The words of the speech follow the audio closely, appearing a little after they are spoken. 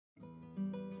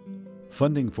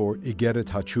Funding for Igeret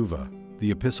HaTshuva,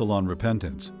 the Epistle on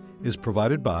Repentance, is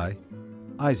provided by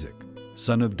Isaac,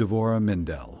 son of Devorah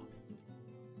Mindel.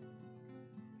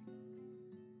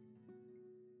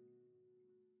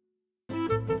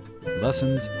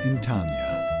 Lessons in Tanya.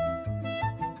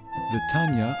 The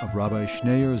Tanya of Rabbi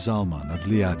Schneur Zalman of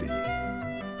Liadi,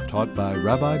 taught by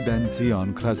Rabbi Ben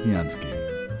Zion Krasniansky.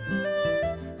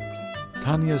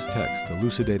 Tanya's text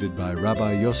elucidated by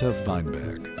Rabbi Yosef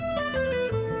Weinberg.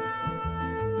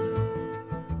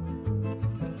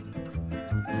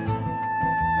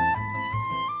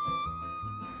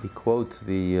 He quotes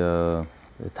the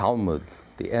Talmud,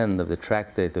 the end of the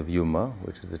tractate of Yuma,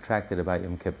 which is the tractate about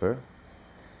Yom Kippur,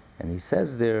 and he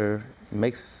says there, he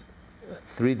makes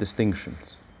three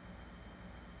distinctions.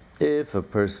 If a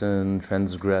person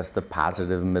transgressed a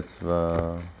positive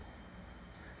mitzvah,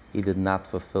 he did not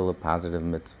fulfill a positive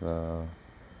mitzvah,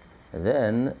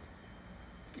 then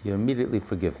you're immediately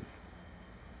forgiven.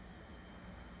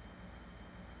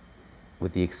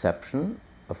 With the exception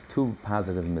of two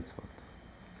positive mitzvot.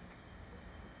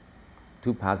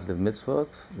 Two positive mitzvot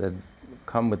that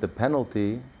come with the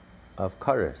penalty of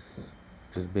kares,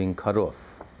 which is being cut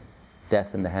off.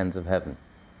 Death in the hands of heaven.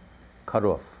 Cut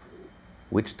off.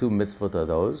 Which two mitzvot are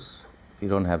those? If you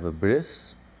don't have a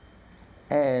bris,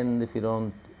 and if you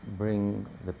don't bring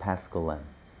the paschal lamb.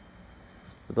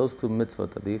 But those two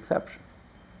mitzvot are the exception.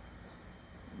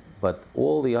 But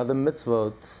all the other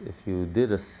mitzvot, if you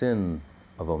did a sin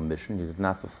of omission, you did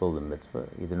not fulfill the mitzvah,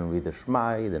 you didn't read the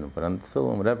Shema, you didn't put on the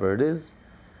tefillin, whatever it is,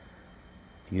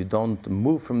 you don't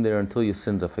move from there until your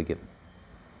sins are forgiven.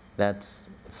 That's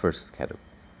the first category.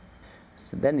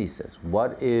 So then he says,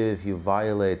 what if you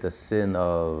violate a sin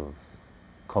of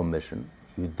commission?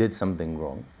 You did something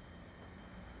wrong.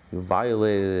 You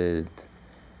violated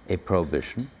a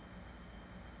prohibition.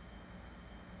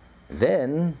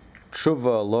 Then,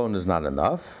 tshuva alone is not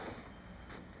enough.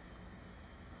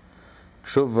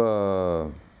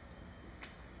 Tshuva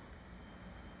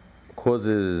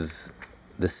causes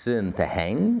the sin to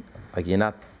hang, like you're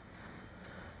not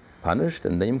punished,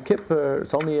 and the Yom Kippur,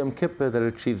 it's only Yom Kippur that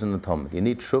achieves an atonement. You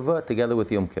need tshuva together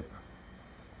with Yom Kippur.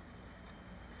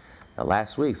 Now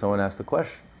last week someone asked a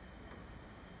question.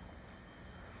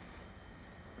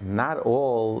 Not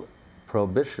all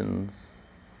prohibitions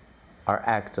are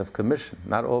acts of commission.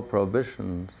 Not all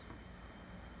prohibitions.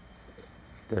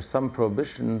 There's some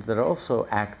prohibitions that are also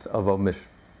acts of omission.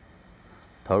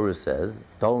 Torah says,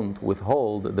 don't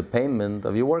withhold the payment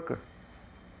of your worker.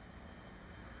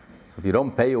 So if you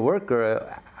don't pay your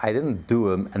worker, I didn't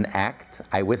do an act,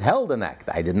 I withheld an act.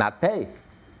 I did not pay.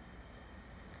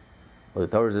 Well,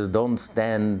 the Torah says, don't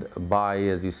stand by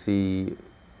as you see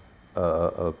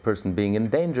a person being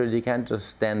endangered. You can't just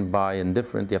stand by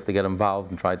indifferent. You have to get involved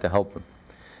and try to help him.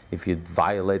 If you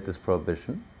violate this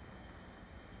prohibition,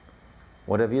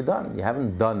 what have you done? You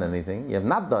haven't done anything. You have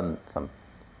not done something.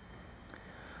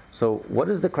 So what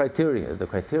is the criteria? Is the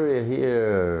criteria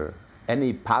here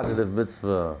any positive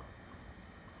mitzvah,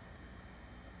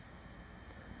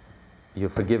 you're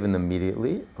forgiven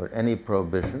immediately, or any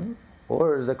prohibition,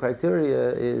 or is the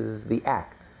criteria is the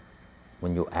act?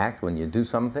 When you act, when you do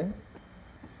something,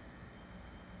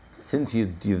 since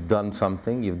you've done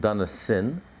something, you've done a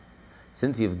sin.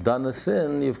 Since you've done a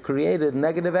sin, you've created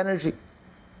negative energy.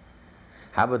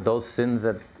 How about those sins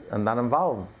that are not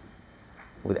involved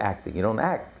with acting? You don't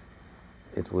act.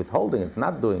 It's withholding, it's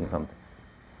not doing something.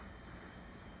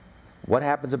 What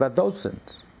happens about those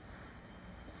sins?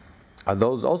 Are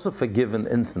those also forgiven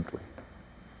instantly?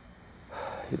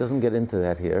 He doesn't get into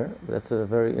that here, but that's a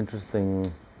very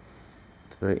interesting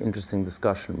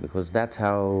discussion, because that's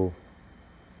how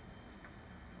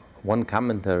one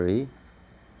commentary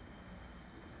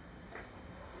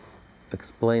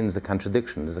explains the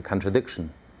contradiction. There's a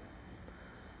contradiction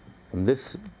from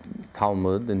this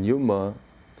Talmud in Yuma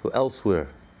to elsewhere.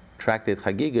 Tractate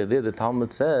Chagiga, there the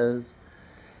Talmud says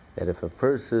that if a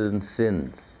person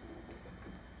sins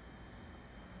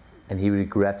and he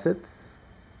regrets it,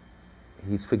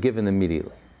 he's forgiven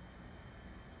immediately.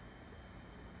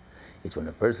 It's when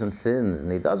a person sins and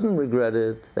he doesn't regret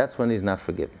it, that's when he's not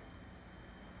forgiven.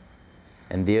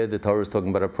 And there the Torah is talking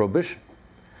about a prohibition.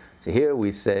 So here we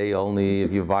say only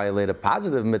if you violate a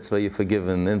positive mitzvah, you're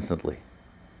forgiven instantly.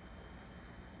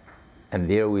 And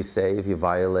there we say if you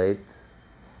violate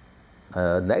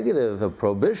a negative, a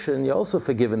prohibition, you're also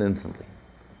forgiven instantly.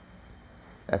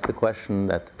 That's the question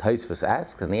that Tosfos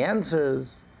asks, and the answer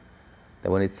is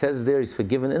that when it says there he's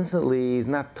forgiven instantly, he's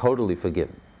not totally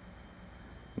forgiven.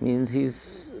 It means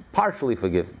he's partially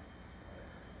forgiven.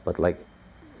 But like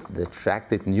the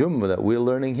tractate in Yom that we're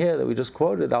learning here, that we just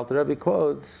quoted, Alter Rebbe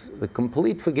quotes, the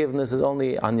complete forgiveness is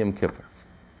only on Yom Kippur.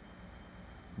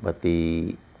 But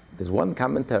there's one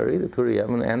commentary, the Turi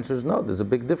Yevon answers, no, there's a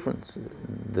big difference.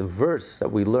 The verse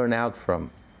that we learn out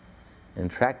from in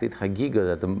Tractate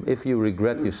Chagiga, that if you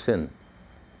regret your sin,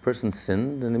 a person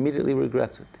sinned and immediately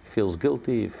regrets it. He feels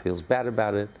guilty, he feels bad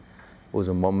about it. It was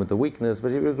a moment of weakness,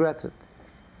 but he regrets it.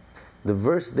 The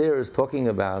verse there is talking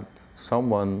about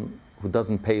someone who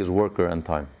doesn't pay his worker on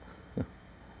time.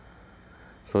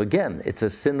 So again, it's a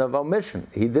sin of omission.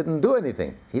 He didn't do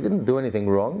anything. He didn't do anything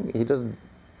wrong.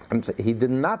 He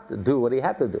did not do what he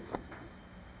had to do.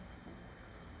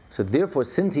 So therefore,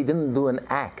 since he didn't do an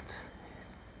act,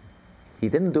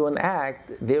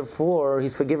 therefore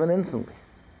he's forgiven instantly.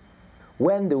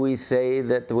 When do we say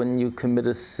that when you commit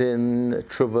a sin,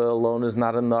 tshuva alone is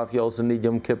not enough, you also need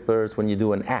Yom Kippur? It's when you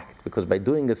do an act. Because by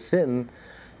doing a sin,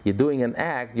 you're doing an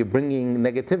act, you're bringing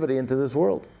negativity into this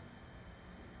world.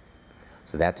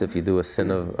 So that's if you do a sin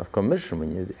of commission.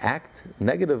 When you act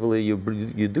negatively,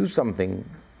 you do something,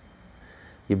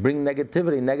 you bring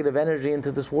negativity, negative energy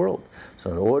into this world. So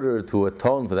in order to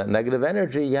atone for that negative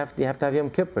energy, you have to have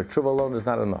Yom Kippur. Tshuva alone is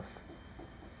not enough.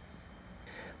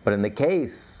 But in the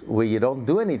case where you don't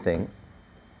do anything,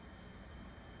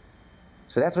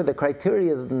 so that's where the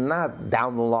criteria is not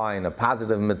down the line, a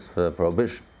positive mitzvah,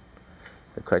 prohibition.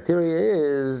 The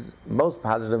criteria is, most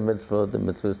positive mitzvah, the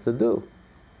mitzvah is to do.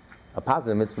 A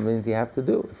positive mitzvah means you have to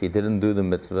do. If you didn't do the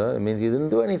mitzvah, it means you didn't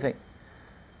do anything.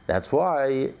 That's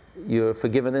why you're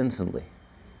forgiven instantly.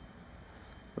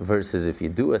 Versus if you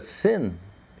do a sin,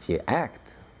 if you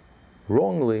act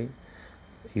wrongly,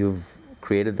 you've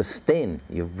created a stain.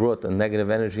 You've brought a negative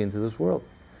energy into this world.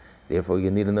 Therefore, you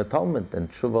need an atonement,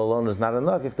 and tshuva alone is not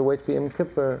enough. You have to wait for Yom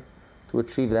Kippur to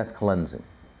achieve that cleansing.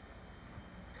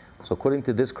 So according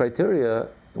to this criteria, it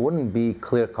wouldn't be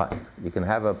clear-cut. You can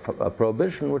have a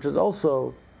prohibition, which is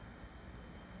also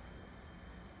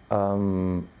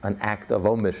an act of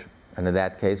omission. And in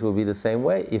that case, it will be the same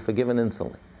way. You're forgiven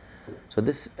instantly. So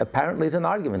this apparently is an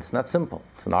argument. It's not simple.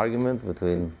 It's an argument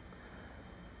between...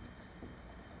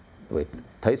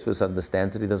 Taisvus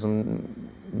understands that he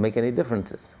doesn't make any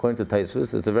differences. According to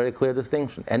Taisvus, it's a very clear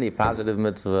distinction. Any positive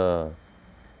mitzvah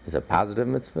is a positive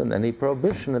mitzvah, and any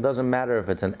prohibition, it doesn't matter if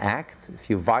it's an act, if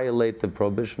you violate the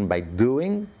prohibition by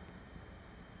doing,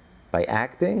 by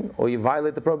acting, or you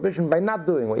violate the prohibition by not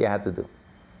doing what you had to do.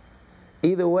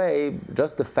 Either way,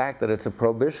 just the fact that it's a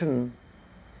prohibition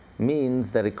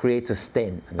means that it creates a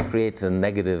stain, and it creates a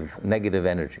negative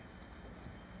energy.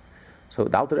 So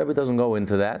the Alter Rebbe doesn't go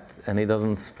into that, and he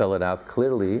doesn't spell it out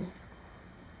clearly.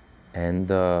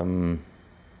 And I'm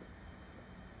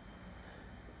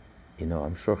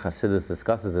sure Hasidus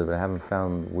discusses it, but I haven't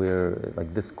found where,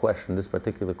 like this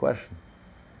particular question.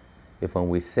 If when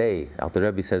we say, Alter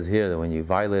Rebbe says here that when you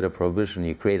violate a prohibition,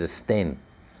 you create a stain,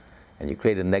 and you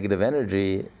create a negative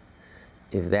energy,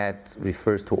 if that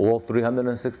refers to all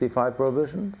 365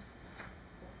 prohibitions,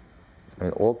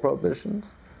 all prohibitions,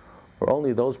 or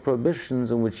only those prohibitions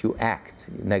in which you act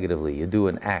negatively, you do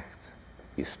an act,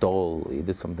 you stole, you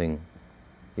did something,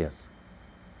 yes.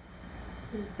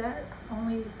 Is that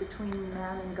only between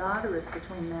man and God, or it's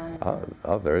between man and man?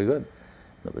 Oh, very good.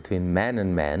 No, between man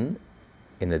and man,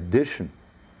 in addition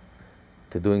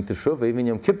to doing teshuvah, even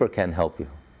Yom Kippur can help you,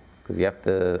 because you have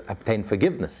to obtain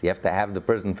forgiveness. You have to have the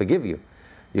person forgive you.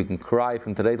 You can cry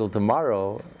from today till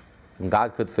tomorrow, and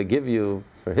God could forgive you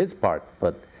for His part,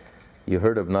 but you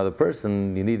hurt another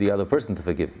person, you need the other person to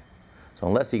forgive you. So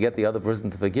unless you get the other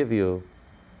person to forgive you,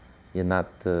 you're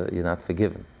not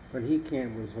forgiven. But he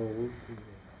can't withhold.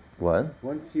 What?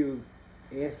 Once you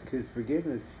ask his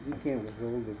forgiveness, he can't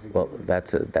withhold the forgiveness. Well,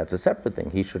 that's a separate thing.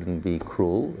 He shouldn't be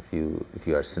cruel if you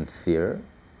are sincere.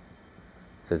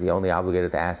 It says you're only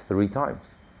obligated to ask 3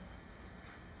 times.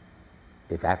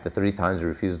 If after 3 times he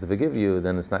refuses to forgive you,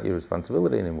 then it's not your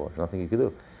responsibility anymore. There's nothing you can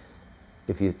do.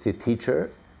 If it's your teacher,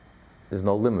 there's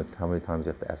no limit how many times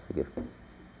you have to ask forgiveness.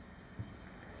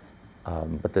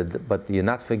 But you're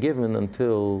not forgiven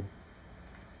until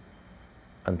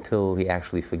he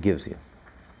actually forgives you.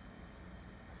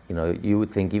 You would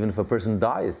think even if a person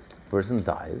dies, are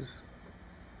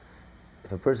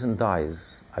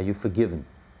you forgiven?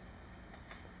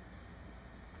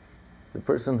 The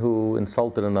person who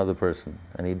insulted another person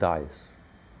and he dies,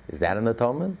 is that an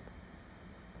atonement?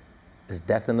 Is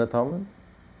death an atonement?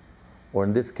 Or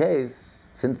in this case,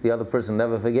 since the other person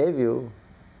never forgave you,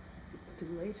 It's too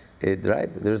late. Right,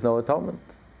 there's no atonement.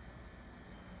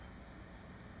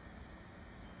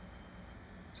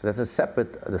 So that's a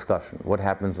separate discussion. What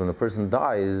happens when a person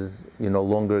dies? You no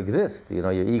longer exist.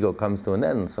 Your ego comes to an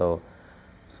end. So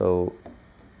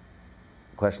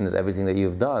question is, everything that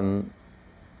you've done,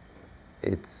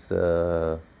 it's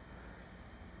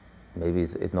maybe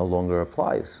it no longer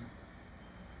applies.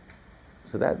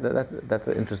 So that's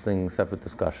an interesting separate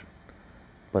discussion.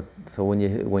 But so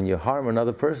when you harm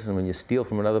another person, when you steal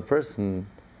from another person,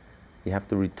 you have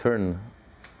to return.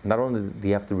 Not only do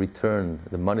you have to return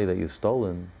the money that you've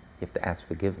stolen, you have to ask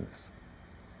forgiveness.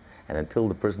 And until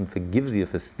the person forgives you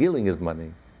for stealing his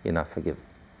money, you're not forgiven.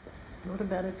 What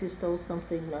about if you stole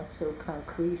something not so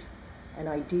concrete, an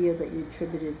idea that you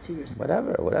attributed to yourself?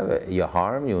 Whatever. You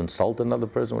harm, you insult another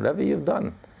person, whatever you've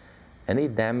done. Any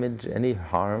damage, any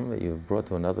harm that you've brought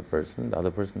to another person, the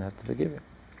other person has to forgive you.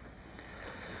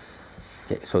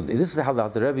 Okay, so this is how the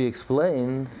Alter Rebbe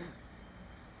explains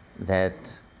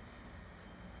that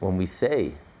when we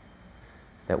say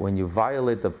that when you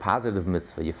violate the positive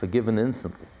mitzvah, you're forgiven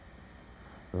instantly,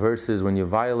 versus when you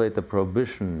violate the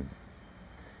prohibition,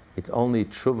 it's only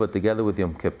tshuva together with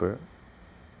Yom Kippur.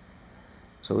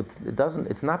 So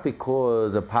it's not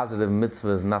because a positive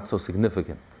mitzvah is not so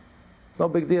significant. It's no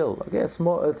big deal. Okay,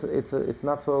 it's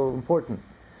not so important.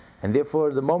 And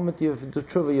therefore, the moment you do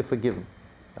tshuva, you're forgiven.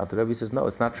 Alter Rebbe says, no,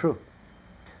 it's not true.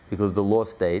 Because the law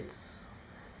states,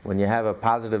 when you have a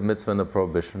positive mitzvah and a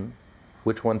prohibition,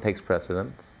 which one takes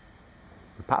precedence?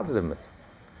 The positive mitzvah.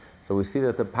 So we see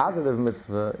that the positive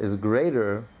mitzvah is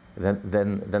greater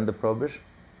than the prohibition.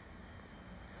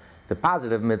 The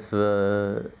positive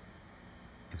mitzvah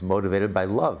is motivated by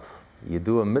love. You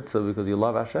do a mitzvah because you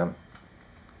love Hashem.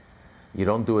 You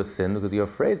don't do a sin because you're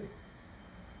afraid.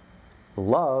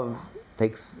 Love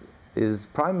is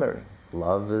primary.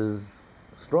 Love is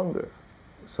stronger.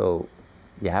 So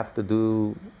you have to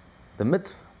do the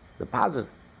mitzvah, the positive.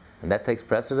 And that takes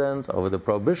precedence over the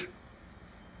prohibition.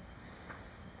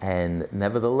 And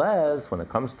nevertheless, when it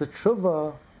comes to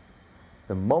tshuva,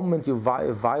 the moment you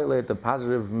violate the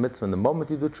positive mitzvah, and the moment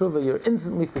you do tshuva, you're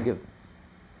instantly forgiven.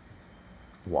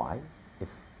 Why? If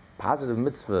positive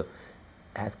mitzvah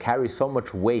carries so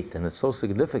much weight and is so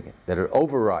significant that it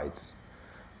overrides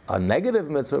a negative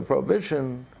mitzvah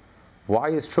prohibition, why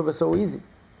is tshuva so easy?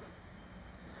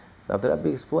 Now the Rebbe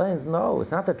explains, no,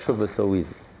 it's not that tshuva is so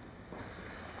easy.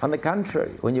 On the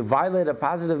contrary, when you violate a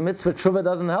positive mitzvah, tshuva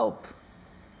doesn't help.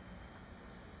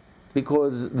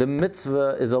 Because the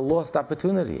mitzvah is a lost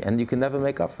opportunity and you can never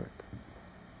make up for it.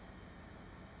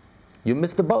 You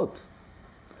missed the boat.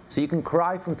 So you can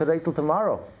cry from today till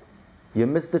tomorrow. You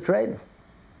missed the train.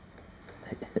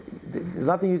 There's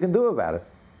nothing you can do about it.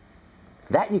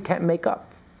 That you can't make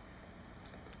up.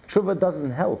 Tshuva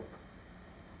doesn't help.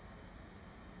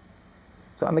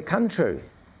 So on the contrary,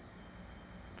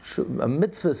 a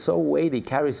mitzvah is so weighty,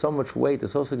 carries so much weight,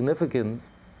 is so significant,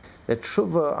 that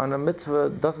tshuva on a mitzvah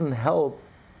doesn't help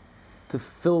to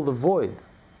fill the void,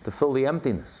 to fill the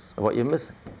emptiness of what you're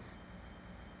missing.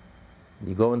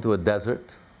 You go into a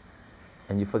desert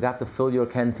and you forgot to fill your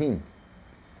canteen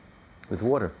with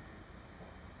water.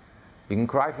 You can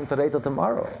cry from today till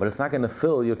tomorrow, but it's not going to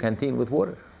fill your canteen with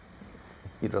water.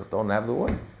 You just don't have the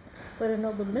water. But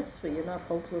another mitzvah, you're not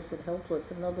hopeless and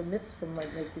helpless. Another mitzvah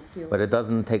might make you feel... But it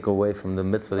doesn't take away from the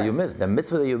mitzvah that you missed. The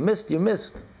mitzvah that you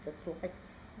missed. That's like...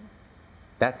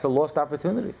 That's a lost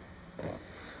opportunity.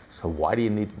 So why do you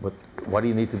need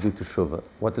to do teshuvah?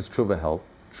 What does teshuvah help?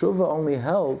 Teshuvah only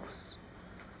helps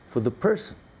for the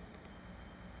person.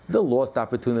 The lost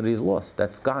opportunity is lost.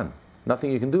 That's gone.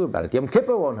 Nothing you can do about it. Yom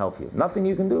Kippur won't help you. Nothing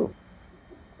you can do.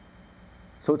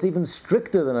 So it's even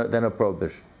stricter than a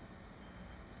prohibition.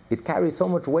 It carries so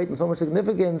much weight and so much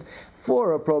significance.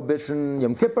 For a prohibition,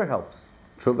 Yom Kippur helps.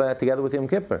 Teshuvah together with Yom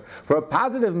Kippur. For a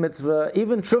positive mitzvah,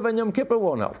 even teshuvah and Yom Kippur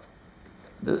won't help.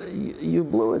 You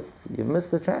blew it. You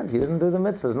missed the chance. You didn't do the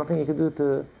mitzvah. There's nothing you can do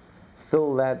to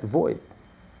fill that void.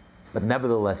 But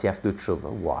nevertheless, you have to do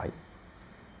teshuvah. Why?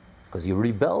 Because you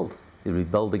rebelled. You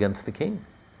rebelled against the king.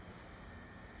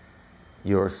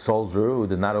 You're a soldier who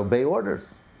did not obey orders.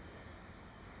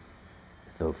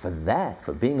 So for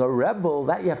being a rebel,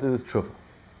 that you have to do teshuvah.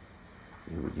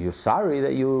 You're sorry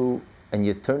that you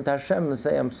turn to Hashem and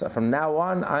say, from now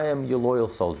on, I am your loyal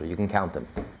soldier. You can count him.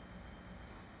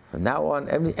 From now on,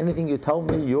 anything you tell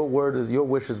me, your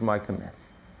wish is my command.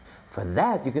 For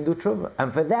that, you can do teshuvah.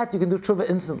 And for that, you can do teshuvah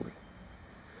instantly.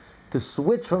 To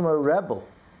switch from a rebel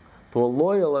to a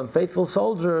loyal and faithful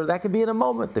soldier, that could be in a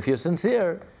moment. If you're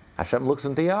sincere, Hashem looks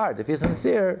into your heart. If you're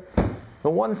sincere,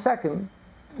 in 1 second,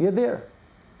 you're there.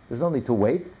 There's no need to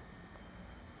wait.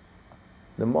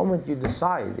 The moment you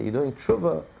decide that you're doing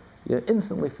teshuvah, you're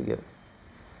instantly forgiven.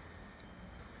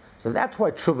 So that's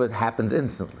why teshuvah happens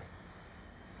instantly.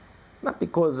 Not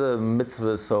because a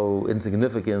mitzvah is so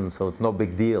insignificant, so it's no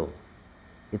big deal.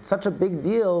 It's such a big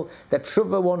deal that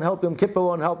tshuva won't help, Yom Kippur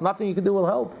won't help, nothing you can do will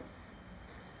help.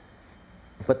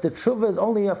 But the tshuva is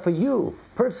only for you,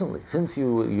 personally. Since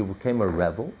you became a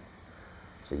rebel,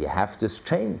 so you have to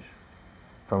change.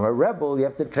 From a rebel, you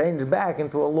have to change back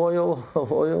into a loyal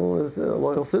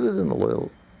citizen, a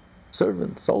loyal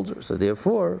servant, soldier. So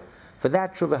therefore, for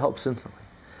that, tshuva helps instantly.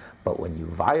 But when you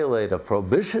violate a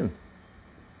prohibition,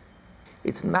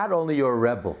 it's not only you're a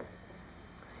rebel.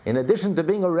 In addition to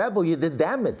being a rebel, you did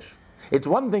damage. It's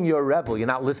one thing you're a rebel, you're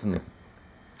not listening.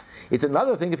 It's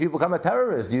another thing if you become a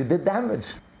terrorist, you did damage.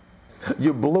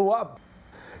 You blew up.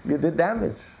 You did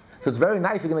damage. So it's very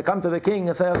nice, you're going to come to the king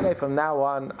and say, okay, from now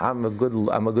on, I'm a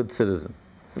good citizen.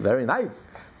 Very nice.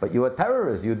 But you're a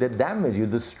terrorist, you did damage, you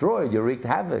destroyed, you wreaked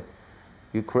havoc.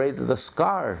 You created a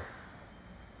scar.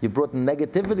 You brought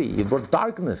negativity, you brought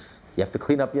darkness. You have to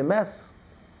clean up your mess.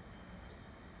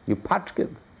 You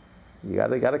patchkid. You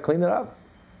gotta clean it up.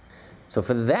 So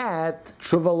for that,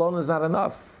 tshuva alone is not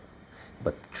enough.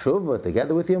 But tshuva,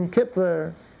 together with Yom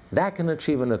Kippur, that can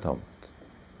achieve an atonement.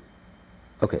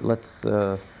 Okay, let's...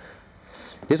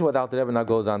 here's what Alter Rebbe now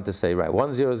goes on to say, right,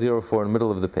 1004 in the middle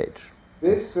of the page.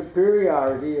 This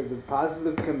superiority of the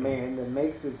positive command that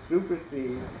makes it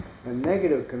supersede a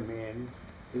negative command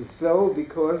is so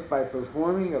because by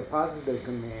performing a positive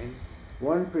command,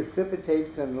 one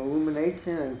precipitates an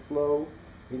illumination and flow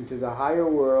into the higher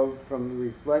world from the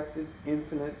reflected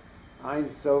infinite Ein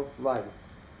Sof light.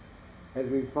 As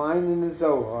we find in the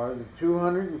Zohar, the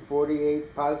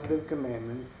 248 positive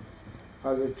commandments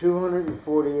are the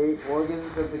 248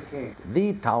 organs of the king.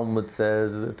 The Talmud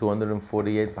says the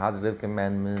 248 positive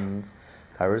commandments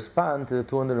correspond to the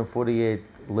 248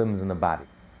 limbs in the body.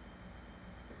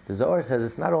 The Zohar says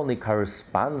it's not only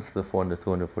corresponds to the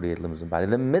 248 limbs in the body,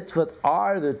 the mitzvot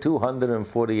are the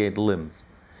 248 limbs.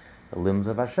 The limbs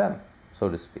of Hashem, so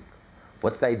to speak.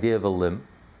 What's the idea of a limb?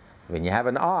 When you have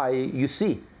an eye, you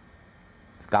see.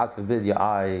 If God forbid your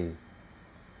eye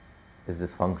is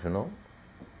dysfunctional,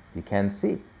 you can't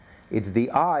see. It's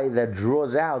the eye that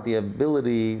draws out the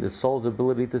ability, the soul's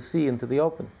ability to see into the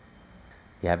open.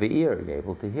 You have an ear, you're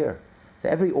able to hear. So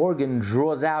every organ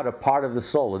draws out a part of the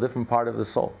soul, a different part of the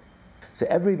soul. So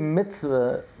every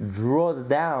mitzvah draws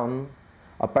down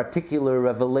a particular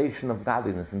revelation of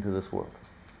godliness into this world.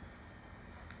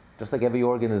 Just like every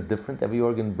organ is different, every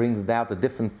organ brings out a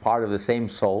different part of the same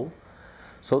soul,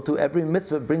 so too every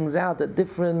mitzvah brings out a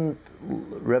different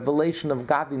revelation of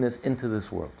godliness into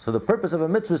this world. So the purpose of a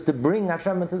mitzvah is to bring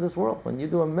Hashem into this world. When you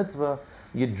do a mitzvah,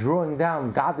 you're drawing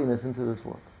down godliness into this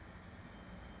world.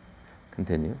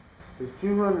 Continue. The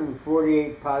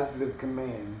 248 positive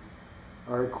commands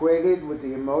are equated with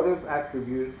the emotive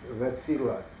attributes of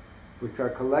Etzilah, which are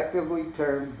collectively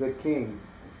termed the king.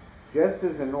 Just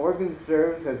as an organ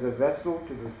serves as a vessel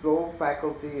to the soul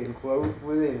faculty enclosed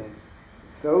within it,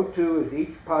 so too is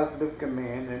each positive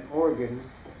command an organ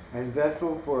and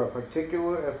vessel for a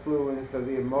particular effluence of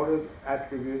the emotive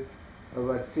attributes of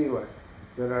Etzilah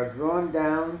that are drawn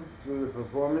down through the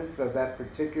performance of that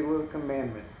particular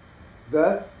commandment.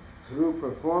 Thus, through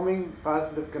performing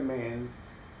positive commands,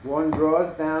 one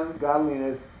draws down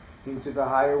godliness into the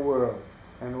higher worlds,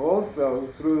 and also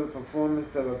through the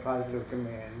performance of a positive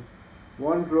command,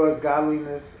 one draws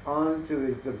godliness onto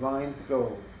his divine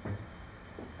soul.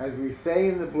 As we say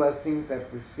in the blessings that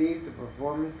precede the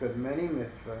performance of many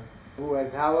mitzvah, who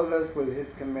has hallowed us with his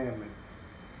commandments.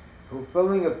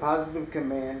 Fulfilling a positive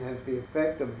command has the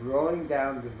effect of drawing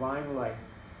down divine light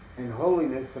and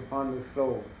holiness upon the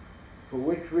soul, for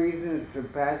which reason it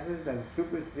surpasses and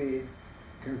supersedes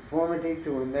conformity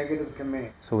to a negative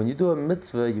command. So when you do a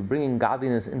mitzvah, you bring in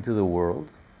godliness into the world,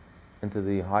 into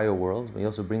the higher worlds, but you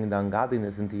also bring down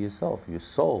godliness into yourself. Your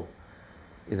soul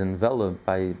is enveloped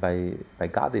by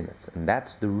godliness. And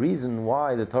that's the reason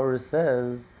why the Torah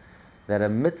says that a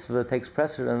mitzvah takes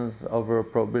precedence over a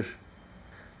prohibition.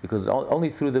 Because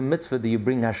only through the mitzvah do you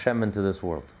bring Hashem into this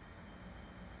world.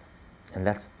 And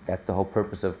that's the whole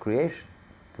purpose of creation,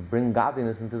 to bring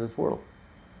godliness into this world.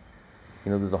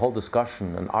 You know, there's a whole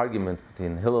discussion, an argument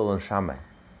between Hillel and Shammai.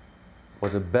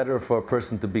 Was it better for a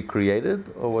person to be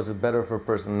created, or was it better for a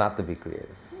person not to be created?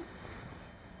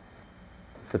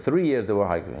 For 3 years they were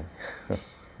arguing.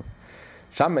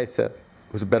 Shammai said,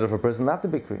 was it better for a person not to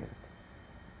be created?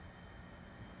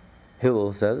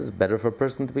 Hillel says, it's better for a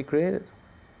person to be created.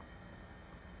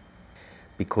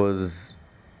 Because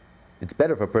it's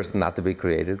better for a person not to be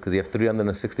created, because you have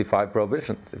 365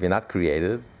 prohibitions. If you're not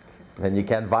created, then you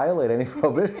can't violate any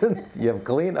prohibitions. You have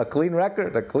a clean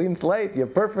record, a clean slate, you're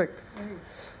perfect.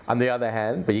 On the other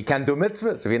hand, but you can't do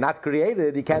mitzvahs. If you're not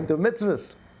created, you can't do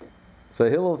mitzvahs. So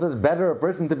Hillel says, better a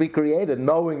person to be created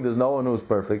knowing there's no one who's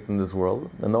perfect in this world,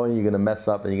 and knowing you're going to mess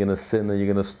up, and you're going to sin, and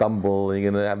you're going to stumble, and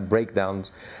you're going to have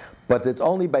breakdowns. But it's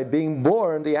only by being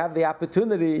born do you have the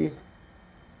opportunity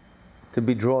to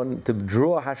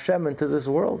draw Hashem into this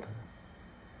world.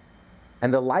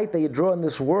 And the light that you draw in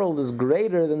this world is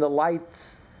greater than the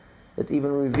light that's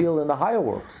even revealed in the higher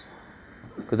worlds.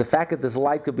 Because the fact that this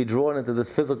light could be drawn into this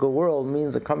physical world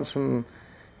means it comes from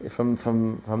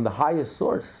the highest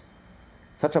source.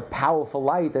 Such a powerful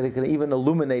light that it can even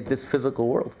illuminate this physical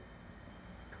world.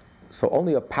 So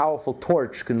only a powerful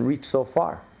torch can reach so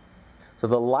far. So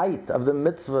the light of the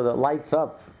mitzvah that lights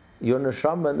up your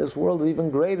neshama in this world is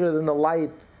even greater than the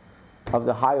light of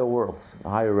the higher worlds, the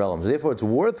higher realms. Therefore it's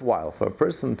worthwhile for a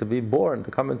person to be born,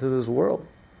 to come into this world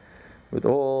with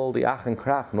all the ach and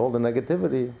krach and all the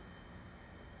negativity.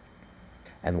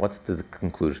 And what's the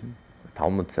conclusion? The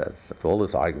Talmud says, after all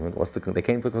this argument, they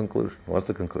came to a conclusion. What's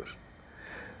the conclusion?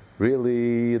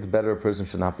 Really, it's better a person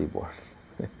should not be born.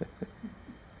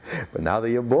 But now that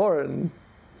you're born,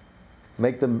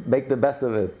 make the best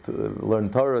of it. Learn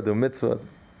Torah, do mitzvah.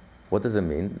 What does it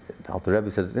mean? The Alter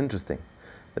Rebbe says it's interesting.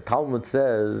 The Talmud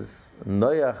says,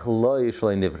 Noyach lo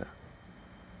yishloi nivra.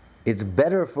 It's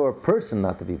better for a person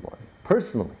not to be born,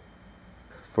 personally.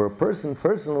 For a person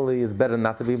personally, it's better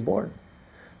not to be born.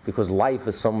 Because life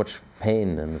is so much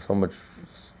pain, and so much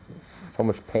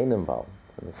pain involved,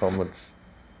 and so much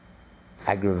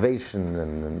aggravation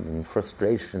and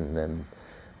frustration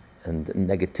and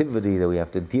negativity that we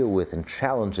have to deal with, and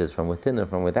challenges from within and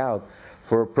from without.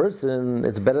 For a person,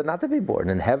 it's better not to be born.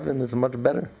 In heaven, it's much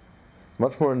better.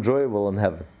 Much more enjoyable in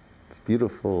heaven. It's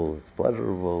beautiful, it's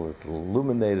pleasurable, it's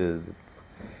illuminated.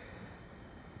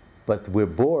 But we're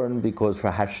born because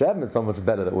for Hashem, it's so much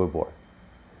better that we're born.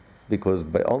 Because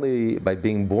only by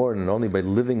being born and only by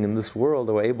living in this world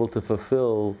are we able to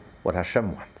fulfill what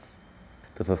Hashem wants,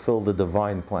 to fulfill the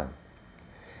divine plan.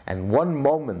 And one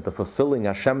moment of fulfilling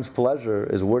Hashem's pleasure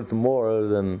is worth more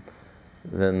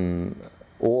than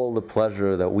all the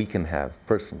pleasure that we can have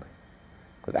personally.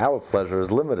 Because our pleasure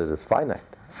is limited, is finite.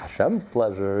 Hashem's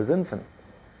pleasure is infinite.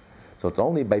 So it's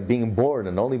only by being born,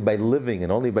 and only by living,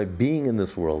 and only by being in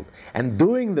this world, and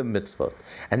doing the mitzvot,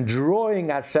 and drawing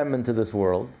Hashem into this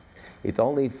world, it's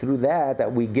only through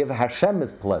that we give Hashem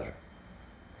His pleasure.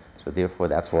 So therefore,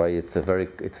 that's why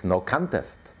it's no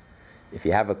contest. If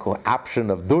you have an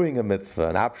option of doing a mitzvah,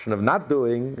 an option of not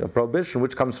doing a prohibition,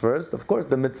 which comes first? Of course,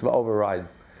 the mitzvah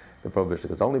overrides the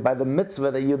prohibition. It's only by the mitzvah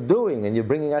that you're doing, and you're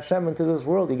bringing Hashem into this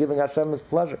world, you're giving Hashem His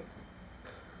pleasure.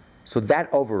 So that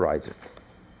overrides it.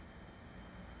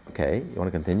 Okay, you want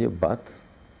to continue? But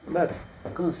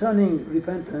concerning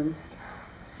repentance,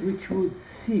 which would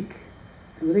seek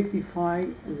to rectify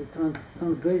the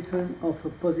transgression of a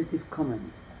positive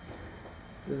command,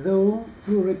 though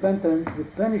through repentance the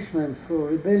punishment for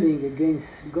rebelling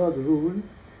against God's rule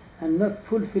and not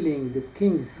fulfilling the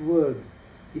king's word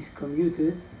is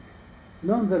commuted,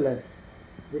 nonetheless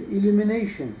the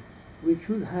illumination which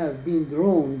would have been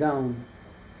drawn down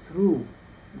through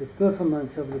the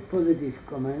performance of the positive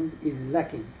command is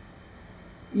lacking,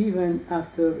 even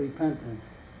after repentance,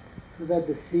 so that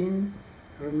the sin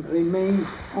remains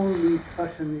only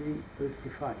partially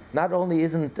rectified. Not only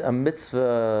isn't a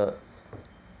mitzvah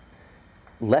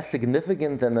less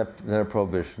significant than a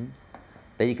prohibition,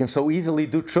 that you can so easily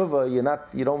do tshuva,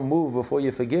 you don't move before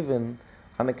you're forgiven.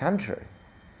 On the contrary,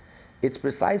 it's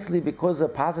precisely because a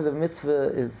positive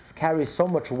mitzvah carries so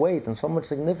much weight and so much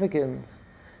significance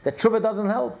that tshuva doesn't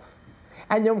help,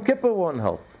 and Yom Kippur won't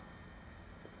help.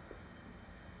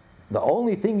 The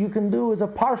only thing you can do is a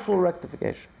partial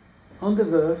rectification. On the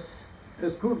verse, a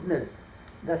crudeness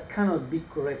that cannot be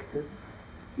corrected,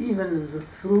 even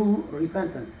through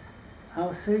repentance,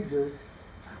 our sages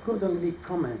accordingly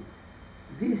comment,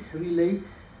 this relates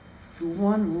to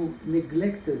one who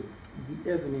neglected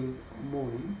the evening or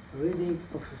morning reading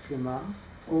of the Shema,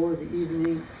 or the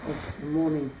evening of the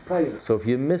morning prayer. So if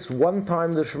you miss one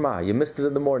time the Shema, you missed it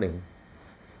in the morning,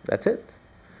 that's it.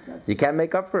 You can't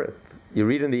make up for it. You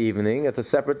read in the evening, it's a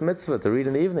separate mitzvah to read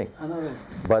in the evening.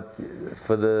 But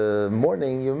for the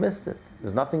morning, you missed it.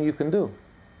 There's nothing you can do.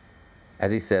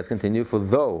 As he says, continue, for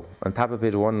though, on top of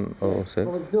page 106.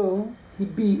 For though he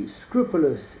be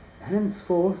scrupulous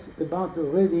henceforth about the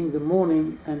reading the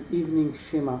morning and evening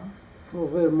Shema,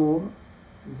 furthermore,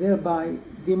 thereby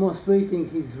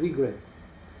demonstrating his regret.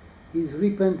 His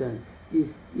repentance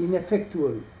is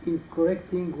ineffectual in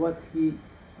correcting what he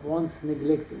once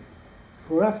neglected.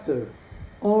 For after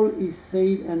all is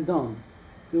said and done,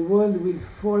 the world will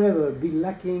forever be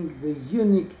lacking the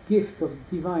unique gift of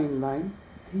divine light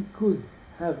he could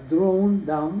have drawn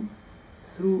down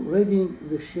through reading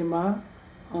the Shema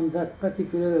on that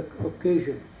particular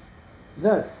occasion.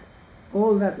 Thus,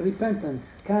 all that repentance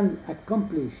can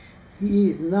accomplish,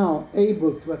 he is now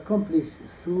able to accomplish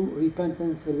through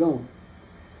repentance alone.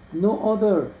 No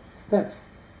other steps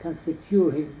can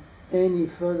secure him any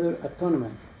further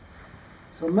atonement.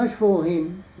 So much for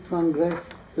him to transgress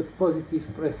a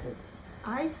positive precept.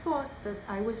 I thought that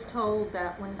I was told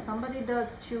that when somebody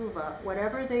does tshuva,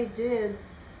 whatever they did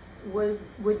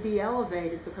would be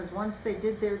elevated, because once they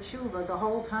did their tshuva, the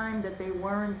whole time that they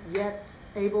weren't yet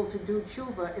able to do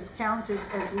tshuva is counted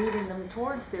as leading them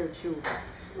towards their tshuva.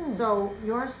 So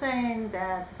you're saying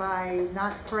that by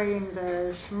not praying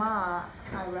the Shema,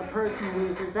 a person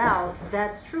loses out.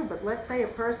 That's true, but let's say a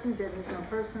person didn't, and a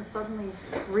person suddenly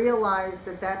realized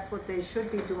that that's what they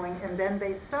should be doing, and then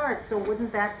they start. So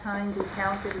wouldn't that time be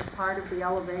counted as part of the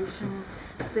elevation,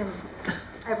 since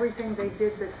everything they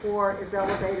did before is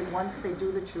elevated once they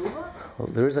do the tshuva? Well,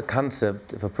 there is a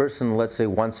concept, if a person, let's say,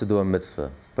 wants to do a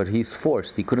mitzvah, but he's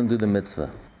forced, he couldn't do the mitzvah.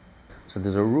 So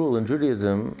there's a rule in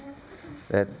Judaism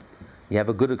that you have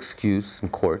a good excuse in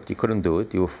court, you couldn't do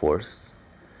it, you were forced,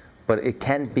 but it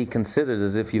can't be considered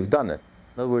as if you've done it.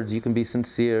 In other words, you can be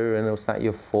sincere and it's not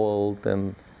your fault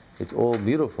and it's all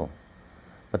beautiful.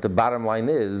 But the bottom line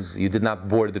is, you did not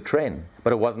board the train,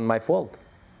 but it wasn't my fault.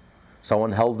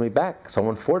 Someone held me back,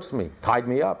 someone forced me, tied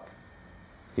me up.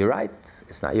 You're right,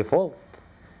 it's not your fault.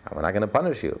 I'm not going to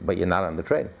punish you, but you're not on the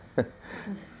train.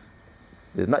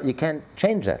 You can't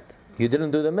change that. You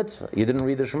didn't do the mitzvah. You didn't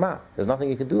read the Shema. There's nothing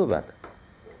you can do about it.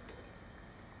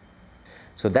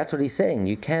 So that's what he's saying.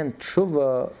 You can't,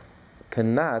 tshuva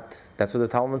cannot, that's what the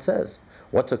Talmud says.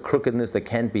 What's a crookedness that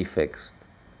can't be fixed?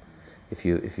 If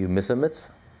you miss a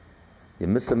mitzvah. You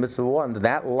miss the mitzvah one,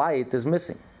 that light is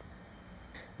missing.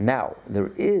 Now,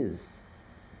 there is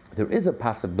a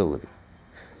possibility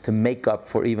to make up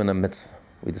for even a mitzvah.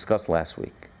 We discussed last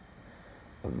week.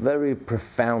 A very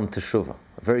profound teshuvah,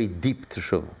 a very deep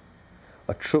teshuvah.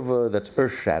 A tshuva that's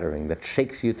earth-shattering, that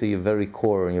shakes you to your very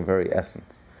core and your very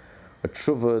essence. A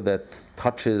tshuva that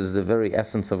touches the very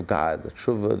essence of God. A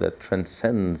tshuva that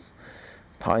transcends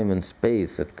time and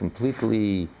space, that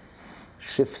completely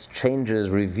shifts, changes,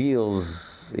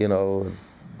 reveals, your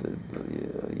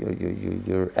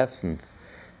essence.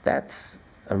 That's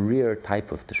a rare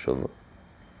type of teshuvah.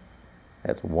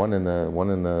 That's one in a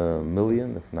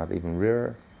million, if not even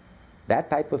rarer. That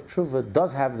type of tshuva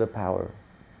does have the power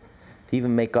to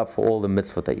even make up for all the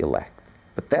mitzvot that you lacked.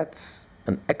 But that's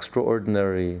an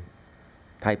extraordinary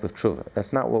type of tshuva.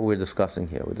 That's not what we're discussing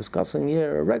here. We're discussing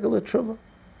here a regular tshuva.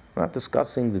 We're not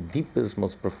discussing the deepest,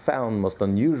 most profound, most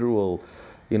unusual,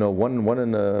 one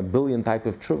in a billion type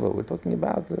of tshuva. We're talking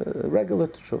about regular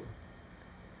tshuva.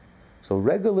 So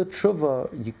regular tshuva,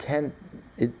 you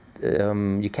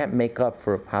can't make up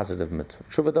for a positive mitzvah.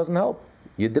 Tshuva doesn't help.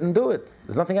 You didn't do it.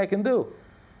 There's nothing I can do.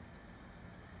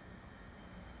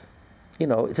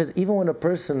 It says even when a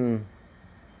person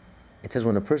does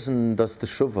the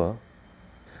tshuva,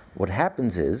 what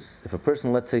happens is, if a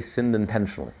person, let's say, sinned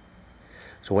intentionally.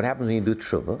 So what happens when you do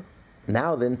tshuva?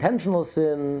 Now the intentional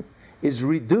sin is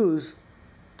reduced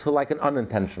to like an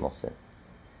unintentional sin.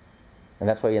 And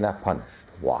that's why you're not punished.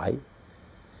 Why?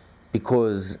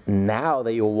 Because now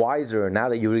that you're wiser, now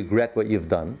that you regret what you've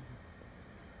done,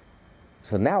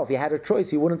 so now if you had a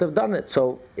choice, you wouldn't have done it.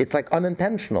 So it's like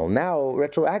unintentional. Now,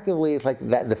 retroactively, it's like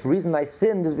that. The reason I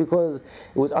sinned is because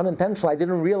it was unintentional. I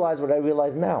didn't realize what I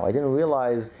realize now. I didn't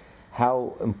realize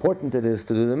how important it is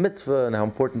to do the mitzvah and how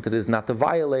important it is not to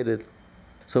violate it.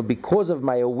 So because of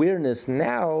my awareness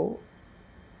now,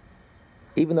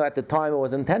 even though at the time it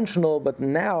was intentional, but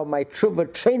now my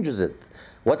tshuva changes it.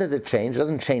 What does it change? It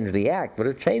doesn't change the act, but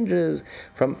it changes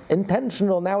from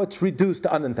intentional, now it's reduced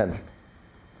to unintentional.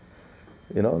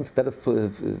 Instead of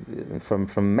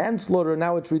from manslaughter,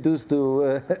 now it's reduced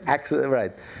to accident,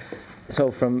 right?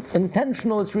 So from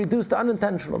intentional, it's reduced to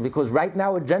unintentional, because right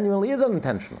now it genuinely is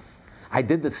unintentional. I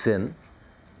did the sin,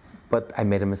 but I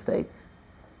made a mistake.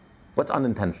 What's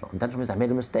unintentional? Intentional means I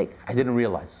made a mistake. I didn't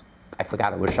realize. I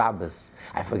forgot it was Shabbos.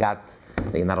 I forgot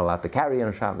that you're not allowed to carry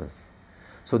on Shabbos.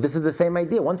 So this is the same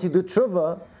idea. Once you do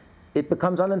tshuva, it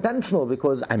becomes unintentional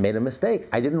because I made a mistake.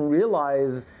 I didn't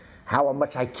realize how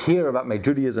much I care about my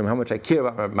Judaism, how much I care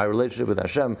about my relationship with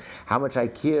Hashem, how much I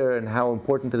care and how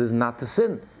important it is not to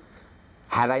sin.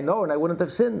 Had I known, I wouldn't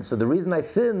have sinned. So the reason I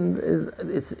sinned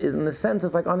it's in a sense,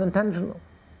 it's like unintentional.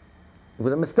 It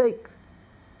was a mistake.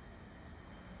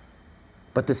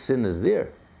 But the sin is there.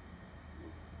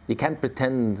 You can't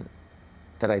pretend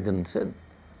that I didn't sin.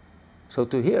 So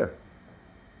to here,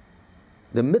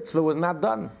 the mitzvah was not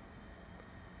done.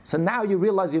 So now you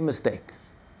realize your mistake.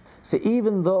 So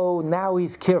even though now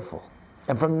he's careful,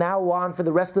 and from now on, for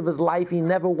the rest of his life, he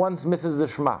never once misses the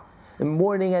Shema, in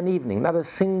morning and evening, not a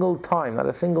single time, not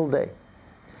a single day.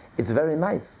 It's very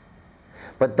nice.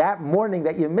 But that morning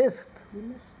that you missed.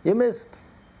 There's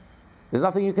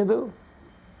nothing you can do.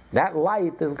 That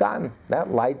light is gone.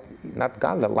 That light, not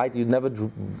gone, that light, you never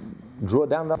draw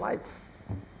down that light.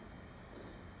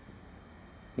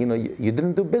 You know, you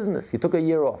didn't do business. You took a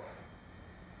year off.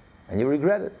 And you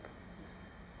regret it.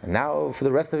 And now, for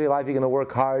the rest of your life, you're going to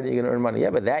work hard, you're going to earn money.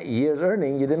 Yeah, but that year's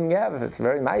earning, you didn't have. It's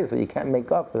very nice, but you can't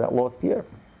make up for that lost year.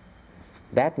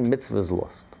 That mitzvah is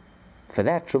lost. For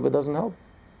that, tshuva doesn't help.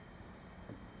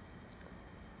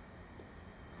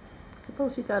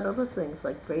 Suppose you got other things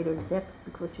like greater depth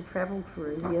because you traveled for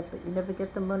a year, but you never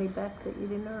get the money back that you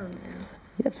didn't earn.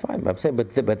 Yeah, it's fine. But I'm saying,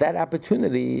 but that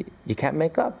opportunity, you can't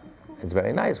make up. It's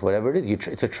very nice, whatever it is.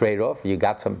 It's a trade-off. You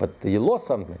got some, but you lost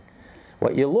something.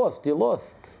 What you lost, you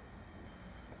lost.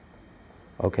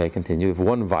 Okay, continue. If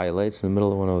one violates in the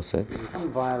middle of 106. If one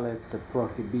violates a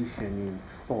prohibition in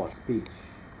thought, speech,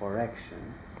 or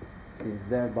action, since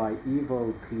thereby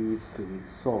evil cleaves to his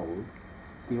soul,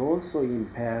 he also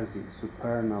impairs its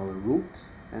supernal root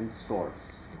and source.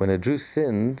 When a Jew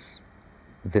sins,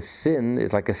 the sin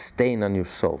is like a stain on your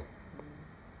soul.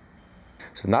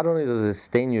 So not only does it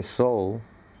stain your soul,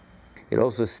 it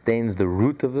also stains the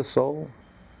root of the soul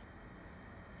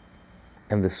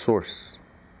and the source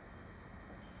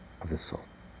of the soul.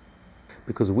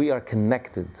 Because we are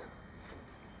connected.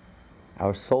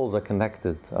 Our souls are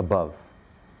connected above.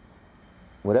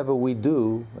 Whatever we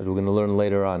do, as we're going to learn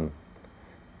later on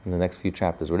in the next few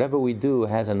chapters, whatever we do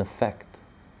has an effect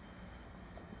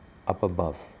up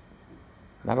above.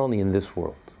 Not only in this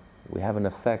world, we have an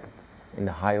effect in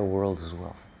the higher worlds as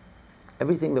well.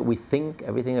 Everything that we think,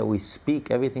 everything that we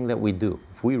speak, everything that we do,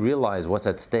 if we realize what's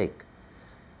at stake,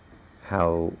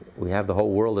 how we have the whole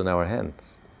world in our hands,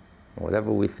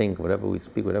 whatever we think, whatever we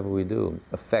speak, whatever we do,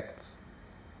 affects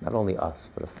not only us,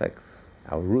 but affects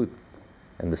our root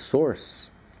and the source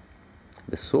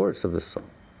of the soul.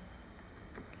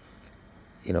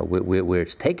 You know, where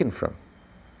it's taken from.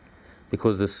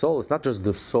 Because the soul, it's not just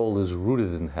the soul is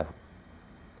rooted in heaven.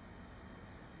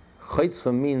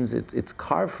 Chaytzva means it's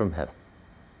carved from heaven.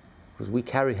 Because we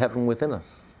carry heaven within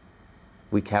us.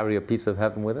 We carry a piece of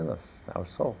heaven within us, our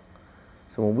soul.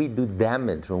 So when we do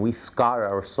damage, when we scar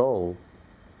our soul,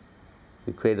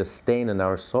 we create a stain in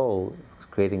our soul, it's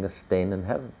creating a stain in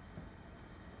heaven.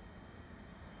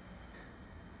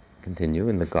 Continue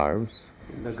in the garbs.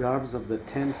 In the garbs of the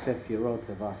 10 Sefirot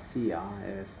of Asiya,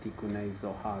 as Tikkunei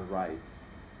Zohar writes,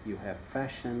 you have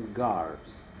fashioned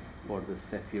garbs for the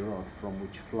Sefirot from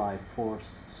which fly forth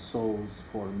souls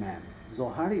for men.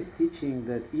 Zohar is teaching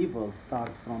that evil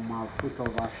starts from Malchut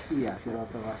of Asiya,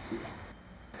 Sefirot of Asiya.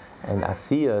 And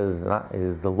Asiya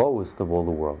is the lowest of all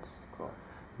the worlds. Cool.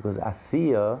 Because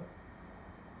Asiya,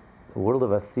 the world of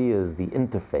Asiya is the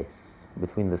interface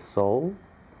between the soul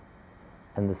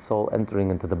and the soul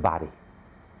entering into the body.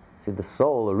 See, the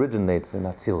soul originates in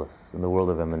Atzilus, in the world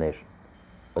of emanation.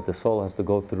 But the soul has to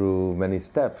go through many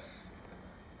steps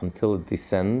until it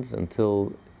descends,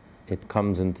 until it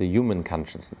comes into human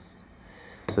consciousness.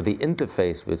 So the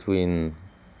interface between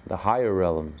the higher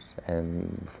realms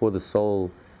and before the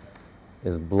soul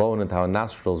is blown into our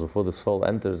nostrils, before the soul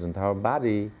enters into our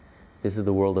body, this is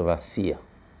the world of Asiya,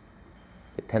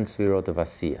 the 10 Sefirot of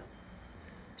Asiya.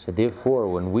 So therefore,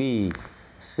 when we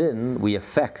sin, we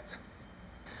affect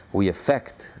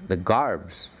the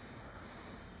garbs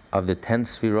of the 10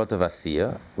 Sefirot of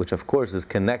Asiya, which of course is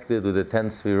connected with the 10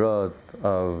 Sefirot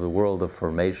of the world of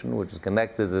formation, which is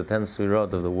connected to the 10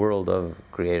 Sefirot of the world of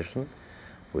creation,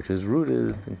 which is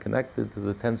rooted and connected to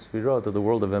the 10 Sefirot of the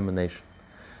world of emanation.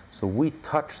 So we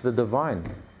touch the divine,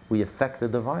 we affect the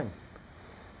divine,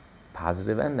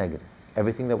 positive and negative.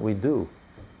 Everything that we do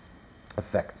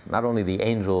affects not only the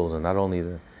angels and not only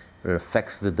it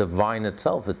affects the divine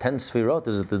itself. The 10 Sefirot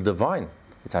is the divine,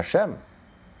 it's Hashem.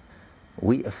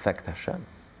 We affect Hashem.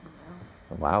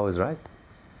 Wow is right.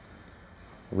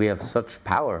 We have such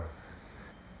power.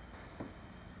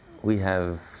 We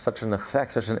have such an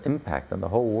effect, such an impact on the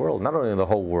whole world, not only on the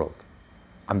whole world,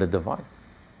 on the divine,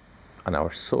 on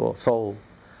our soul,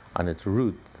 on its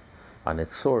root, on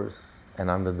its source, and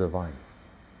on the divine.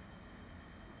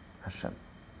 Hashem.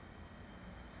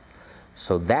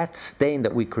 So that stain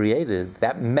that we created,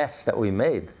 that mess that we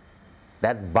made,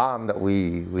 that bomb that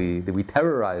we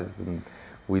terrorized and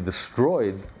we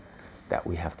destroyed, that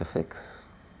we have to fix.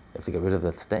 We have to get rid of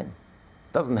that stain.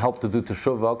 It doesn't help to do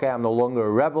teshuvah. Okay, I'm no longer a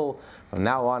rebel. From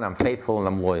now on, I'm faithful and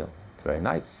I'm loyal. It's very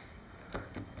nice.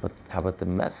 But how about the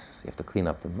mess? You have to clean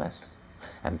up the mess.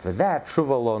 And for that, tshuva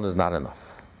alone is not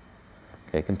enough.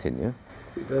 Okay, continue.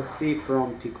 We thus see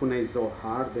from Tikkunei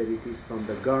Zohar that it is from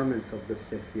the garments of the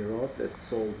Sefirot that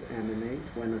souls emanate.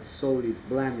 When a soul is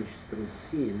blemished through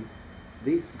sin,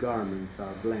 these garments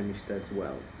are blemished as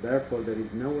well. Therefore, there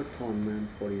is no atonement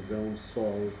for his own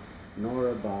soul, nor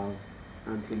above,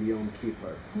 until Yom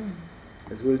Kippur.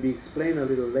 As will be explained a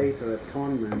little later,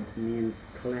 atonement means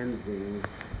cleansing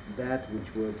that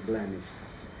which was blemished.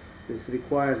 This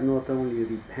requires not only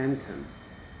repentance,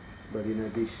 but in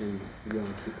addition,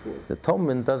 Yom Kippur. The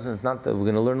atonement doesn't, not that we're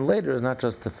going to learn later, is not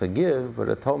just to forgive, but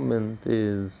atonement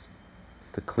is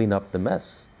to clean up the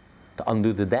mess, to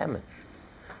undo the damage.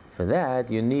 For that,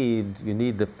 you need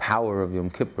the power of Yom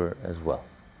Kippur as well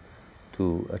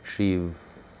to achieve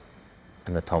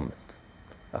an atonement,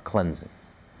 a cleansing,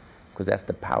 because that's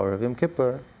the power of Yom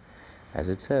Kippur, as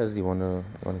it says. You want to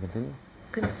continue?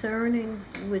 Concerning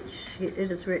which it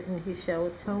is written, he shall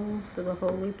atone for the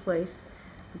holy place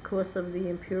because of the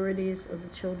impurities of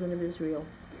the children of Israel,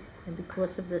 and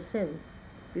because of their sins.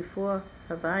 Before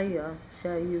Havaya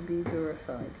shall you be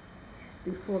purified.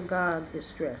 Before God is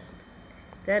stressed.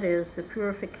 That is, the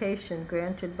purification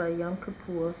granted by Yom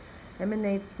Kippur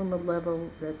emanates from a level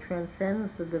that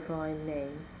transcends the divine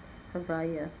name,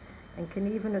 Havaya, and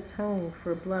can even atone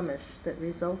for a blemish that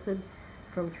resulted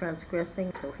from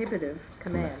transgressing prohibitive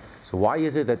command. So why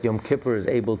is it that Yom Kippur is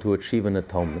able to achieve an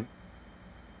atonement?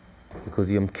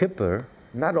 Because Yom Kippur,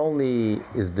 not only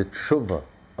is the tshuva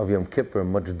of Yom Kippur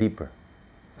much deeper.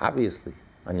 Obviously,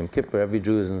 on Yom Kippur every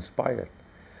Jew is inspired.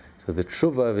 So the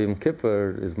tshuva of Yom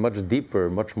Kippur is much deeper,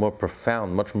 much more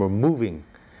profound, much more moving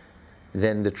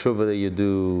than the tshuva that you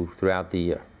do throughout the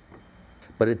year.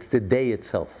 But it's the day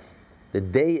itself. The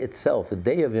day itself, the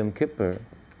day of Yom Kippur,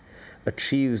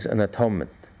 achieves an atonement.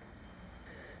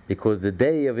 Because the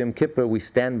day of Yom Kippur we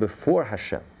stand before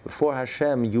Hashem. Before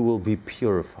Hashem you will be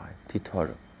purified.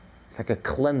 Titaru. It's like a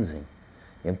cleansing.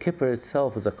 Yom Kippur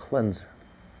itself is a cleanser.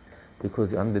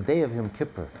 Because on the day of Yom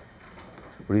Kippur,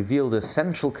 reveal the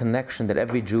essential connection that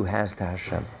every Jew has to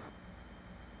Hashem.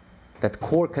 That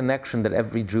core connection that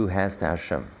every Jew has to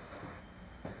Hashem.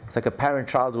 It's like a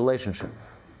parent-child relationship.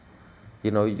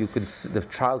 You know, the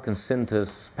child can sin to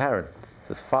his parent, to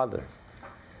his father.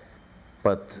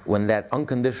 But when that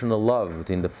unconditional love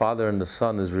between the father and the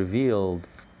son is revealed,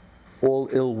 all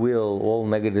ill will, all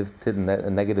negative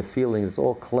feelings,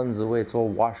 all cleansed away, it's all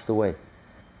washed away.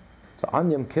 So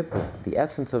on Yom Kippur, the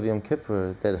essence of Yom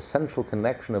Kippur, that essential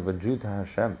connection of a Jew to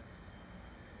Hashem,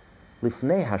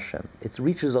 Lifnei Hashem, it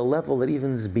reaches a level that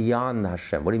even is beyond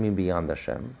Hashem. What do you mean beyond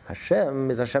Hashem? Hashem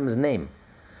is Hashem's name.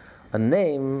 A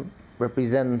name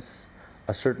represents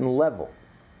a certain level.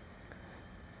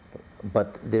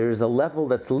 But there is a level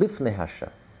that's Lifnei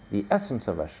Hashem, the essence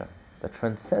of Hashem, that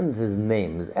transcends His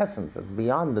name, His essence. It's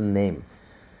beyond the name.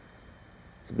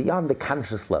 It's beyond the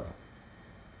conscious level.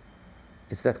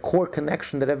 It's that core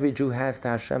connection that every Jew has to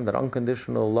Hashem, that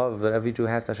unconditional love that every Jew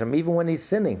has to Hashem. Even when he's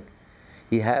sinning,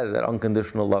 he has that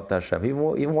unconditional love to Hashem.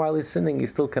 Even while he's sinning,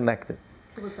 he's still connected.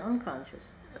 So it's unconscious.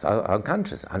 It's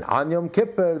unconscious. And on Yom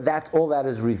Kippur, that's all that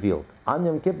is revealed. On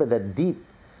Yom Kippur, that deep,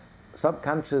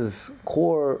 subconscious,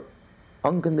 core,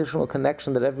 unconditional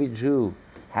connection that every Jew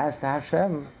has to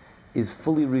Hashem is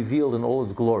fully revealed in all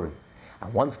its glory.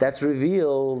 And once that's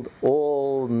revealed,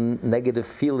 all negative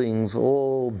feelings,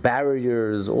 all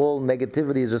barriers, all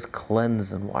negativity is just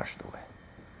cleansed and washed away.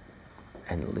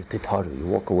 And titaru, you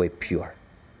walk away pure.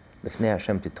 Lifnei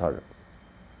Hashem titaru.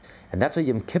 And that's why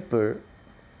Yom Kippur,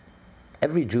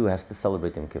 every Jew has to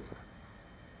celebrate Yom Kippur.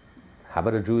 How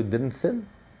about a Jew who didn't sin?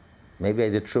 Maybe I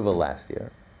did tshuva last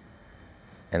year,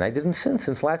 and I didn't sin.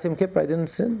 Since last Yom Kippur I didn't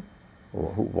sin.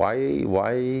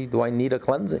 Why do I need a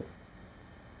cleansing?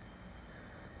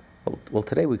 Well,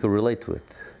 today we could relate to it.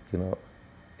 You know,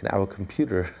 in our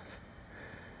computers,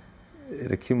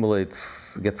 it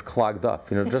accumulates, gets clogged up.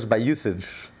 You know, just by usage,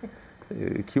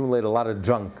 you accumulate a lot of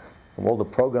junk from all the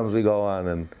programs we go on.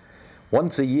 And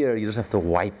once a year, you just have to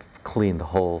wipe clean the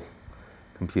whole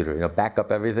computer. You know, back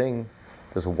up everything,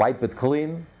 just wipe it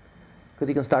clean, because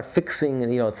you can start fixing.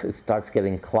 And you know, it starts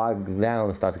getting clogged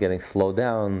down, it starts getting slowed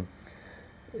down.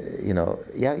 You know,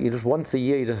 you just once a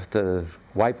year you just have to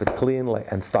wipe it clean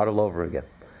and start all over again,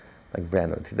 like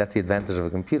brand new. That's the advantage of a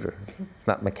computer. It's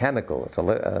not mechanical; it's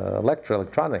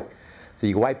electronic. So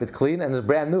you wipe it clean and it's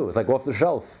brand new. It's like off the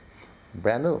shelf,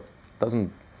 brand new.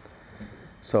 Doesn't.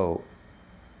 So,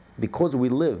 because we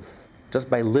live, just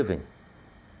by living,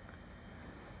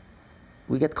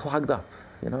 we get clogged up.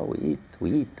 You know,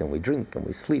 we eat and we drink and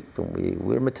we sleep and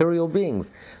we're material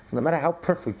beings. So no matter how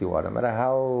perfect you are, no matter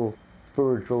how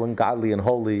spiritual and godly and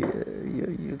holy,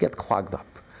 you get clogged up.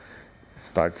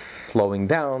 starts slowing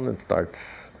down, it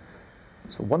starts...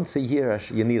 So once a year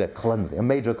you need a cleansing, a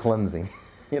major cleansing.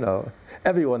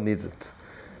 Everyone needs it.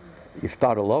 You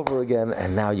start all over again,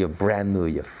 and now you're brand new,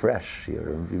 you're fresh,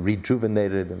 you're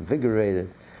rejuvenated, invigorated.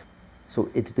 So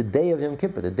it's the day of Yom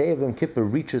Kippur. The day of Yom Kippur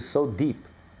reaches so deep.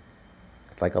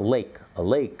 It's like a lake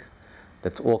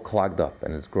that's all clogged up,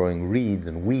 and it's growing reeds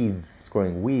and weeds, it's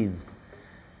growing weeds.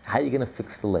 How are you going to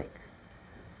fix the lake?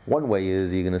 One way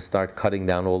is you're going to start cutting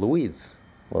down all the weeds.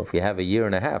 Well, if you have a year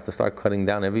and a half to start cutting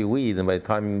down every weed, and by the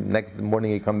time next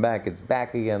morning you come back, it's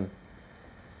back again.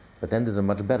 But then there's a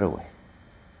much better way.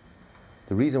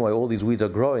 The reason why all these weeds are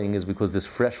growing is because this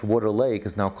fresh water lake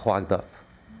is now clogged up.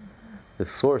 The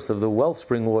source of the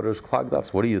wellspring water is clogged up.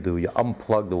 So what do? You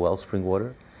unplug the wellspring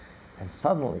water, and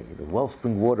suddenly the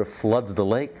wellspring water floods the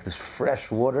lake, this fresh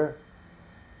water,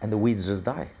 and the weeds just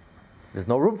die. There's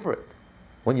no room for it.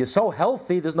 When you're so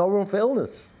healthy, there's no room for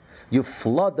illness. You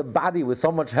flood the body with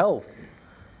so much health.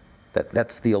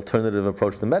 That's the alternative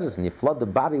approach to medicine. You flood the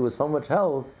body with so much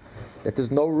health that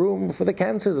there's no room for the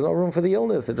cancer, there's no room for the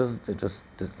illness. It just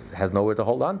has nowhere to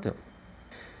hold on to.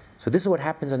 So this is what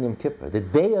happens on Yom Kippur. The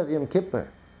day of Yom Kippur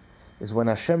is when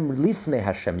Hashem, Lifnei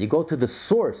Hashem, you go to the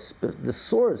source,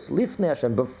 Lifnei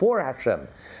Hashem, before Hashem.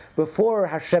 Before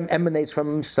Hashem emanates from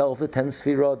himself, the 10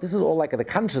 Sefirot. This is all like at the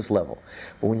conscious level.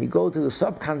 But when you go to the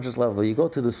subconscious level, you go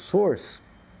to the source,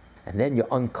 and then you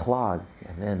unclog,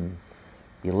 and then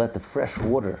you let the fresh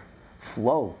water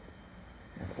flow,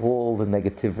 and all the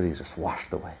negativity is just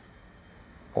washed away.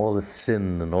 All the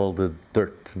sin, and all the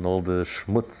dirt, and all the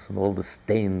schmutz, and all the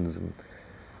stains,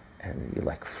 and you're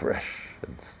like fresh,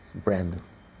 and it's brand new.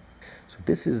 So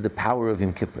this is the power of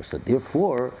Yom Kippur. So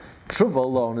therefore, tshuva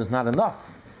alone is not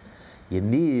enough. You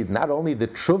need not only the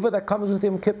tshuva that comes with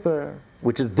Yom Kippur,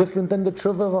 which is different than the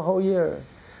tshuva of a whole year,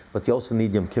 but you also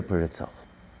need Yom Kippur itself.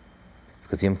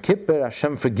 Because Yom Kippur,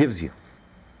 Hashem forgives you.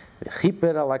 I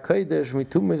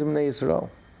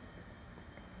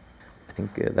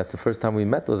think that's the first time we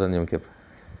met was on Yom Kippur.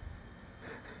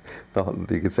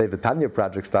 You could say the Tanya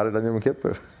project started on Yom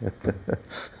Kippur.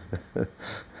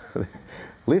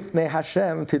 Lifnei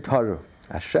Hashem titaru.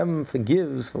 Hashem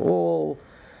forgives all,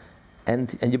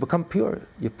 and you become pure.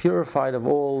 You're purified of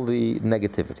all the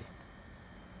negativity.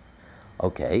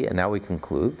 Okay, and now we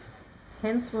conclude.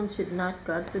 Hence one should not,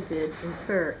 God forbid,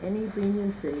 infer any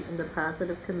leniency in the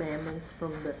positive commandments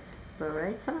from the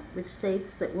Baraita, which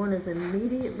states that one is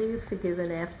immediately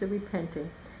forgiven after repenting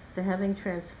for having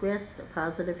transgressed a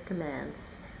positive command,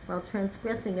 while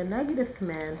transgressing a negative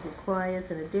command requires,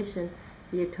 in addition,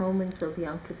 the atonements of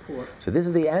Yom Kippur. So this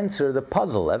is the answer to the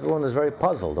puzzle. Everyone is very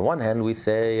puzzled. On one hand, we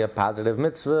say a positive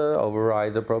mitzvah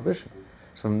overrides a prohibition.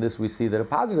 So from this we see that a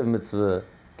positive mitzvah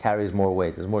carries more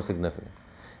weight, is more significant.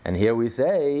 And here we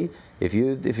say, if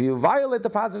you violate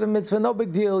the positive mitzvah, no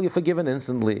big deal, you're forgiven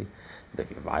instantly. But if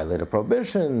you violate a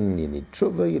prohibition, you need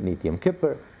tshuva, you need Yom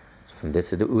Kippur. So from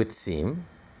this it would seem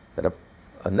that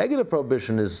a negative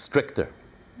prohibition is stricter.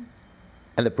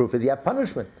 And the proof is you have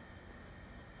punishment.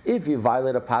 If you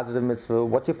violate a positive mitzvah,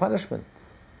 what's your punishment?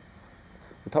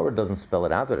 The Torah doesn't spell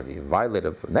it out, but if you violate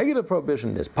a negative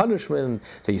prohibition, there's punishment.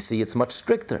 So you see it's much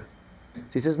stricter.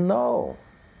 So he says, no,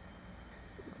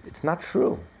 it's not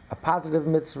true. A positive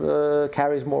mitzvah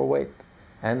carries more weight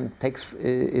and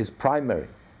is primary.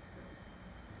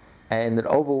 And it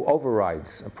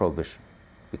overrides a prohibition,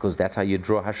 because that's how you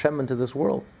draw Hashem into this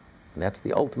world. And that's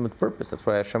the ultimate purpose. That's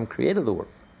why Hashem created the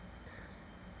world.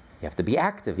 You have to be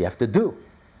active, you have to do.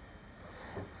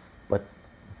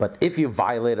 But if you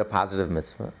violate a positive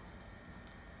mitzvah,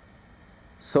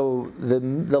 so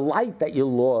the light that you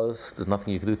lost, there's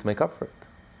nothing you can do to make up for it.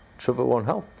 Tshuva won't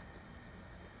help.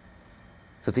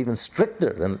 So it's even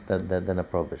stricter than a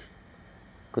prohibition.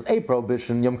 Because a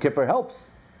prohibition, Yom Kippur helps.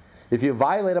 If you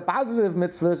violate a positive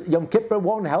mitzvah, Yom Kippur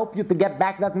won't help you to get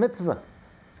back that mitzvah.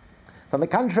 So on the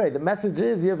contrary, the message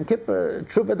is Yom Kippur,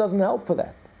 tshuva doesn't help for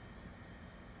that.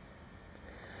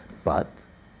 But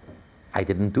I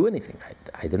didn't do anything.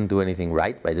 I didn't do anything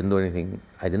right. I didn't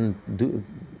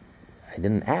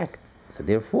act. So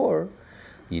therefore,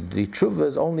 the tshuva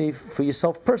is only for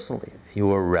yourself personally. You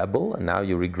were a rebel, and now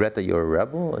you regret that you're a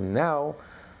rebel, and now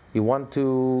you want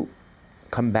to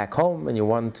come back home, and you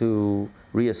want to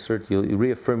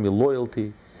reaffirm your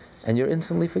loyalty, and you're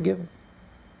instantly forgiven.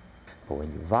 But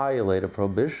when you violate a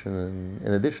prohibition,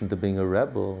 in addition to being a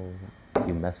rebel,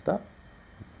 you messed up.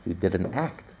 You did an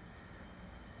act.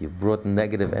 You brought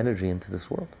negative energy into this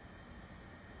world.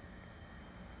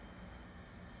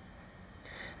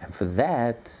 And for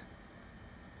that,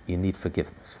 you need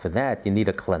forgiveness. For that, you need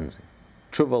a cleansing.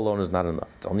 Tshuva alone is not enough.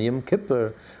 It's only Yom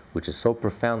Kippur, which is so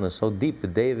profound and so deep. The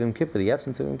day of Yom Kippur, the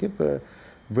essence of Yom Kippur,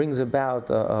 brings about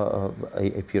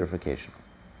a purification.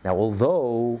 Now,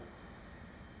 although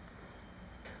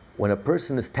when a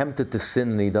person is tempted to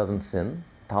sin and he doesn't sin,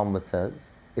 Talmud says,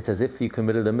 it's as if he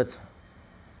committed a mitzvah.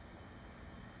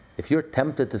 If you're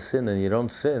tempted to sin and you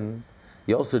don't sin,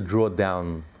 you also draw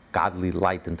down godly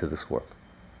light into this world.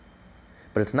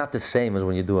 But it's not the same as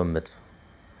when you do a mitzvah.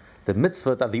 The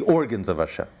mitzvah are the organs of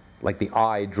Hashem. Like the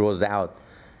eye draws out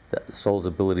the soul's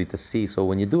ability to see. So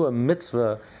when you do a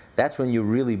mitzvah, that's when you're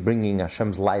really bringing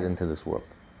Hashem's light into this world.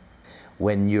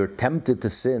 When you're tempted to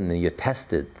sin and you're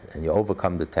tested and you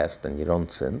overcome the test and you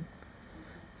don't sin,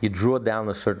 you draw down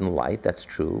a certain light, that's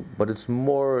true, but it's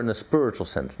more in a spiritual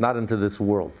sense, not into this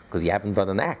world, because you haven't done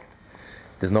an act.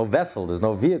 There's no vessel, there's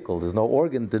no vehicle, there's no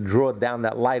organ to draw down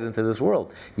that light into this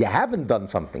world. You haven't done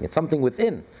something, it's something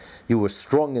within. You were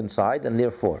strong inside, and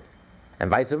therefore, and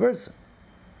vice versa.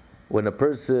 When a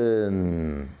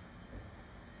person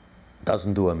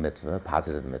doesn't do a mitzvah, a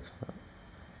positive mitzvah,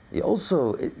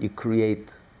 you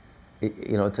create,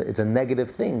 it's a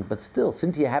negative thing, but still,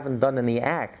 since you haven't done any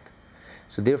act,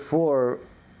 so therefore,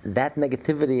 that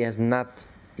negativity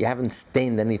you haven't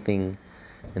stained anything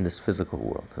in this physical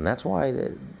world. And that's why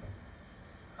you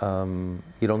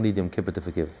don't need Yom Kippur to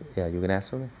forgive. Yeah, you can ask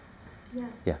something? Yeah.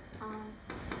 Yeah.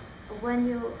 When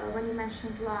you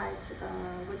mentioned light,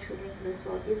 which will bring to this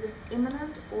world, is this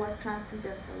immanent or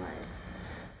transcendental light?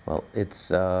 Well, it's...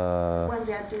 when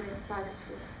they are doing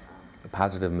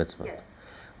positive mitzvah. Yes.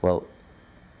 Well,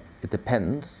 it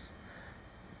depends.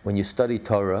 When you study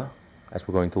Torah, as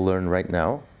we're going to learn right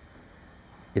now,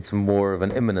 it's more of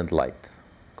an immanent light.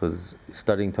 Because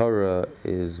studying Torah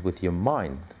is with your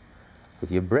mind, with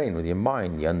your brain, with your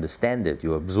mind. You understand it,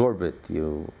 you absorb it,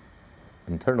 you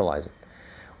internalize it.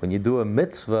 When you do a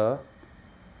mitzvah,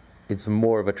 it's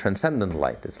more of a transcendent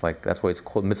light. It's like, that's why it's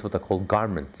called, mitzvot are called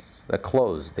garments. They're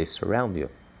clothes, they surround you.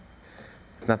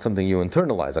 It's not something you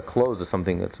internalize. A clothes is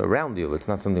something that's around you. It's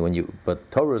not something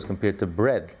but Torah is compared to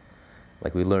bread,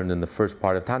 like we learned in the first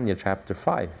part of Tanya, chapter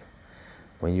 5.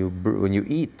 When you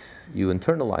eat, you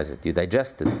internalize it, you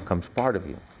digest it, it becomes part of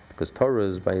you. Because Torah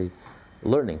is by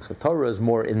learning. So Torah is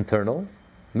more internal.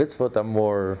 Mitzvot are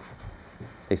more,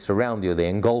 they surround you, they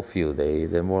engulf you,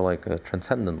 they're more like a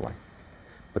transcendent light.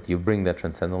 But you bring that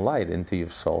transcendent light into your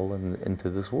soul and into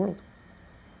this world.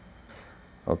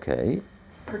 Okay.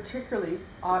 Particularly,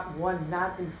 ought one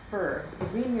not infer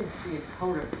leniency in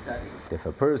Torah study? If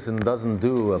a person doesn't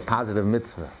do a positive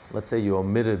mitzvah, let's say you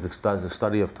omitted the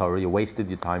study of Torah, you wasted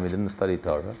your time, you didn't study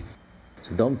Torah.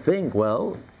 So don't think,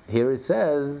 well, here it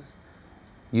says,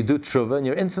 you do tshuva and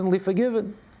you're instantly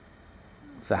forgiven.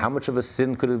 So how much of a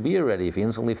sin could it be already if you're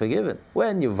instantly forgiven?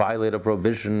 When you violate a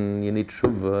prohibition, you need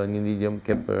tshuva and you need Yom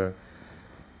Kippur,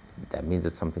 that means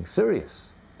it's something serious.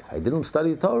 If I didn't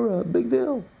study Torah, big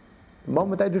deal. The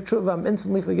moment I do tshuva, I'm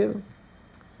instantly forgiven.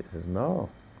 He says, no,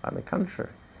 on the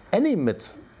contrary. Any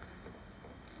mitzvah,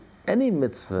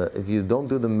 if you don't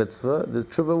do the mitzvah, the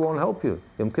tshuva won't help you.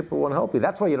 Yom Kippur won't help you.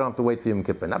 That's why you don't have to wait for Yom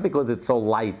Kippur. Not because it's so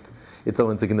light, it's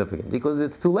so insignificant, because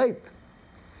it's too late.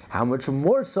 How much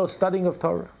more so studying of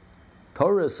Torah?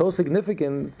 Torah is so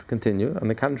significant, continue, on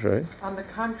the contrary. On the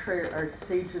contrary, our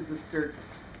sages assert,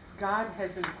 God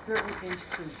has in certain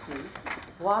instances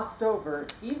glossed over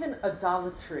even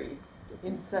idolatry,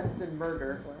 incest and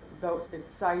murder, though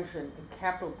excision and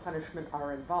capital punishment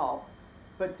are involved,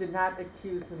 but did not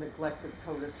accuse the neglect of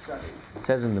Torah study. It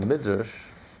says in the Midrash,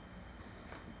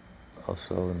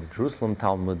 also in the Jerusalem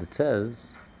Talmud, it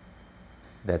says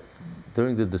that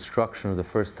during the destruction of the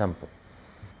first temple,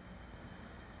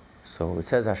 so it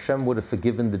says Hashem would have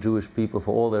forgiven the Jewish people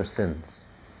for all their sins.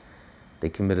 They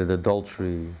committed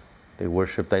adultery, they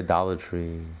worshipped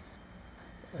idolatry,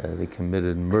 they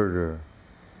committed murder,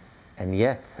 and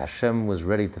yet Hashem was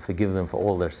ready to forgive them for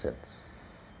all their sins.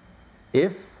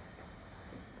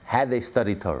 Had they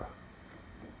studied Torah.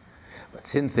 But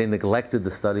since they neglected the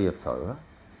study of Torah,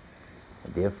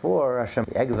 therefore Hashem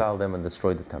exiled them and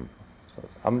destroyed the temple. So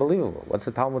it's unbelievable. What's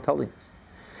the Talmud telling us?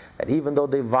 That even though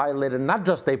they violated not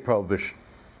just a prohibition,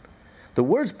 the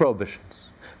worst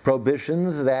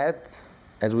prohibitions that,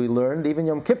 as we learned, even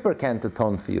Yom Kippur can't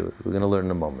atone for you. We're going to learn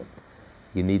in a moment.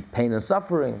 You need pain and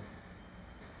suffering.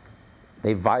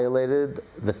 They violated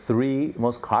the three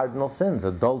most cardinal sins,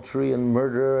 adultery and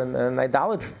murder and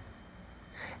idolatry.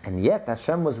 And yet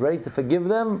Hashem was ready to forgive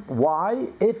them. Why?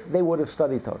 If they would have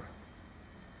studied Torah.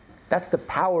 That's the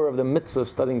power of the mitzvah of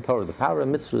studying Torah. The power of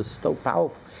the mitzvah is so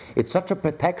powerful. It's such a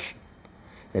protection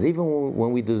that even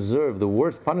when we deserve the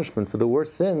worst punishment for the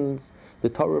worst sins, the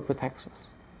Torah protects us.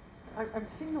 I'm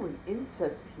seeing the word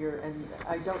incest here, and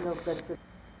I don't know if that's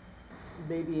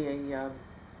maybe a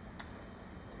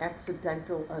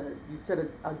accidental. You said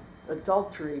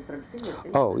adultery, but I'm seeing an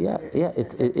incest. Oh yeah, here. yeah.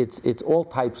 It's all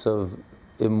types of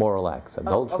immoral acts,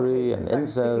 adultery and 'cause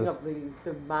incest. I'm thinking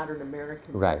of the modern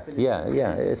American. Right. definition.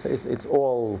 Yeah. It's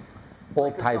all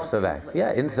Like types of adultery, acts. like-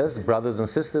 Yeah, incest, brothers and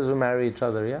sisters who marry each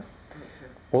other. Yeah.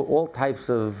 All types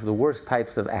of the worst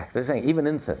types of acts. They're saying even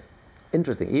incest.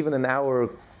 Interesting. Even in our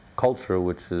culture,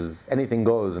 which is anything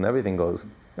goes and everything goes,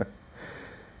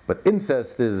 but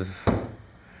incest is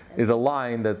a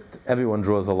line that everyone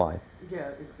draws a line. Yeah,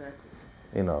 exactly.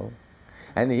 You know,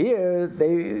 and here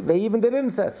they even did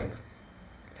incest,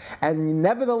 and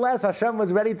nevertheless Hashem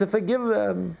was ready to forgive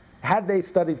them had they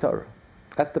studied Torah.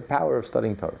 That's the power of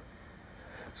studying Torah.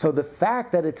 So the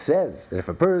fact that it says that if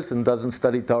a person doesn't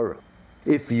study Torah,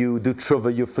 if you do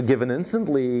tshuva, you're forgiven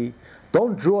instantly.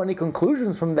 Don't draw any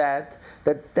conclusions from that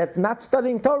not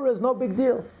studying Torah is no big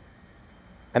deal.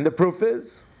 And the proof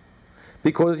is,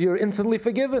 because you're instantly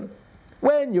forgiven.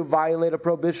 When you violate a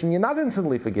prohibition, you're not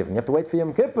instantly forgiven. You have to wait for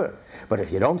Yom Kippur. But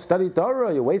if you don't study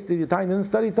Torah, you wasted your time, you didn't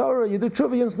study Torah, you do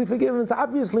tshuva, you're instantly forgiven. It's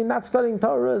obviously not studying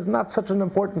Torah is not such an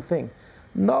important thing.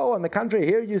 No, on the contrary,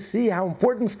 here you see how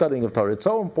important studying of Torah. It's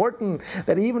so important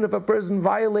that even if a person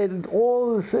violated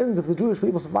all the sins, if the Jewish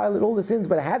people violated all the sins,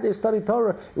 but had they studied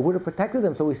Torah, it would have protected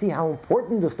them. So we see how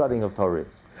important the studying of Torah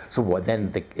is. So what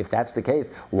then, if that's the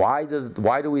case, why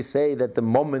do we say that the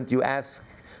moment you ask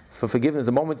for forgiveness,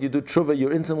 the moment you do tshuva,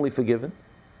 you're instantly forgiven?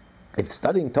 If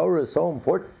studying Torah is so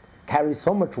important, carries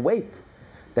so much weight,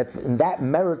 that in that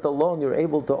merit alone you're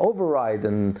able to override,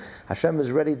 and Hashem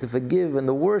is ready to forgive in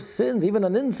the worst sins, even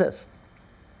an incest.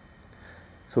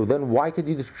 So then why could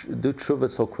you do tshuva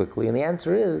so quickly? And the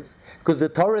answer is, because the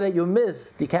Torah that you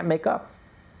missed, you can't make up.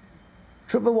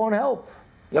 Tshuva won't help.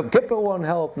 Yom Kippur won't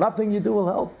help. Nothing you do will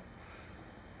help.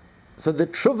 So the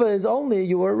tshuva is only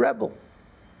you were a rebel.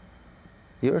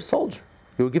 You're a soldier.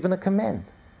 You were given a command.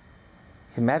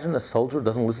 Imagine a soldier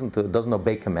who doesn't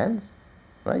obey commands.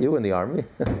 Right? You were in the army.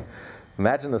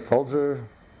 Imagine a soldier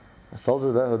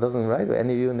who doesn't, right?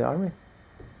 Any of you in the army?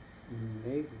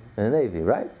 Navy. In the Navy,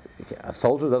 right? A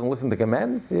soldier who doesn't listen to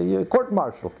commands, you're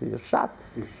court-martialed, you're shot.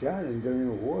 You're shot, and during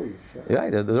a war you're shot.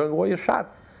 Right, during a war you're shot.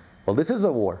 Well, this is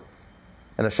a war.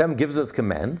 And Hashem gives us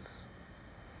commands.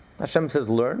 Hashem says,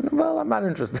 learn. Well, I'm not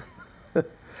interested.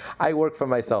 I work for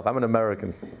myself. I'm an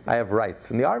American. I have rights.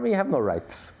 In the army, you have no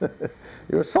rights.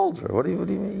 You're a soldier. What do you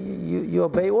mean? You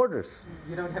obey orders.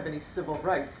 You don't have any civil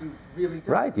rights. You really don't.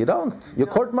 Right, you don't. You're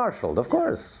court-martialed, of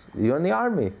course. You're in the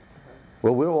army.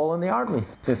 Well, we're all in the army.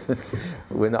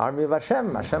 We're in the army of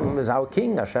Hashem. Hashem is our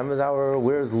king. Hashem is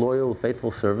we're his loyal,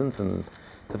 faithful servants. And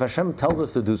so if Hashem tells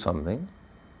us to do something,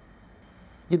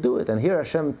 you do it. And here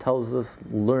Hashem tells us,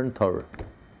 learn Torah.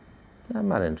 I'm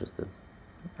not interested.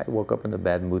 I woke up in a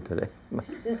bad mood today.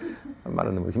 I'm not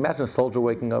in the mood. Imagine a soldier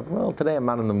waking up, well, today I'm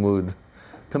not in the mood.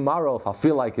 Tomorrow, if I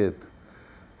feel like it.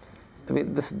 I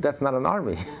mean, that's not an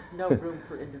army. There's no room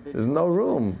for individuals. There's no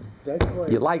room.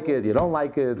 You like it, you don't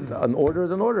like it. An order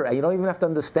is an order, and you don't even have to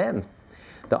understand.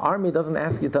 The army doesn't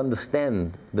ask you to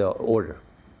understand the order.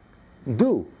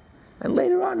 Do. And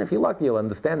later on, if you're lucky, you'll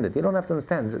understand it. You don't have to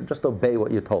understand. Just obey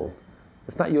what you're told.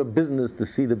 It's not your business to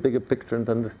see the bigger picture and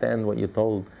to understand what you're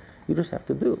told. You just have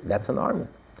to do. That's an army.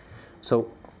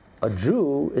 So a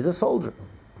Jew is a soldier.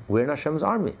 We're in Hashem's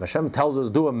army. Hashem tells us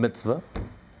do a mitzvah.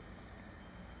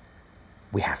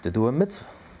 We have to do a mitzvah.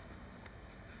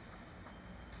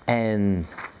 And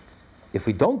if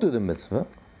we don't do the mitzvah,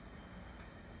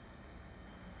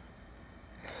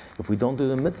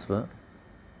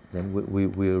 then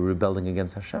we're rebelling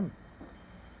against Hashem.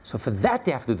 So for that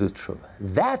you have to do tshuva.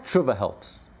 That tshuva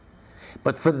helps.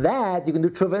 But for that you can do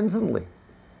tshuva instantly.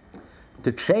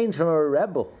 To change from a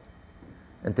rebel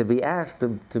and to be asked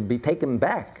to be taken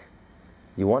back.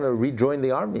 You want to rejoin the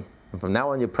army. And from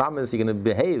now on you promise you're going to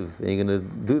behave and you're going to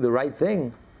do the right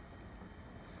thing.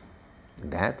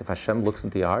 That, if Hashem looks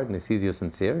into your heart and he sees you're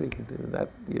sincere, you can do that.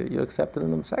 You're accepted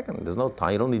in a second. There's no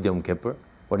time. You don't need Yom Kippur.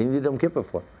 What do you need Yom Kippur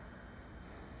for?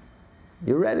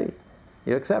 You're ready.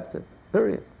 You're accepted.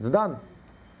 Period. It's done.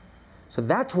 So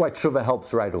that's why tshuva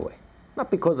helps right away. Not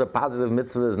because a positive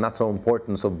mitzvah is not so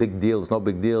important, so big deal, it's no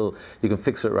big deal, you can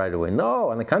fix it right away. No,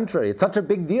 on the contrary, it's such a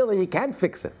big deal that you can't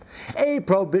fix it. A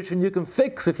prohibition you can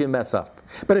fix if you mess up.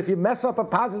 But if you mess up a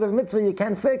positive mitzvah, you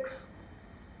can't fix.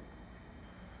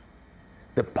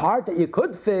 The part that you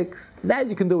could fix, that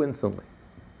you can do instantly.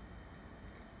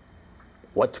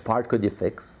 What part could you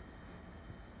fix?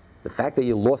 The fact that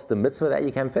you lost the mitzvah, that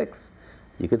you can fix.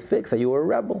 You could fix that you were a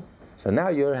rebel. So now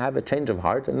you have a change of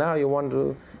heart, and now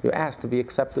you're asked to be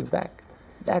accepted back.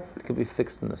 That could be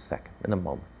fixed in a second, in a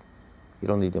moment. You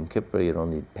don't need Yom Kippur, you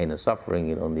don't need pain and suffering,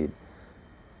 you don't need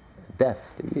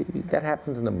death. That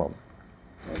happens in a moment.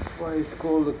 That's why it's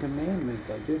called a commandment.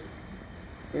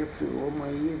 After all my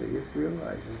years, I just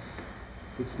realized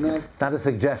it's not. It's not a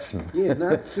suggestion. Yeah,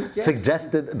 not suggestion.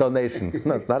 Suggested donation.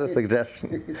 No, it's not a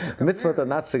suggestion. Mitzvot are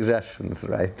not suggestions,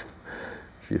 right?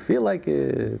 If you feel like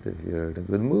it, if you're in a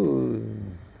good mood,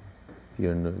 if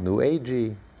you're new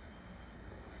agey.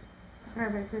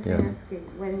 Rabbi Yeah. Kosansky,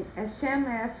 when Hashem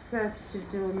asks us to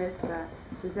do a mitzvah,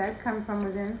 does that come from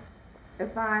within?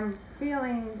 If I'm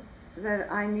feeling that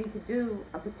I need to do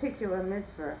a particular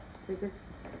mitzvah, because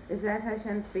is that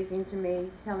Hashem speaking to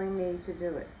me, telling me to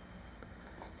do it?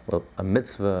 Well, a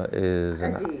mitzvah is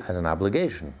an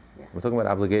obligation. Yeah. We're talking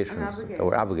about obligations. An obligation.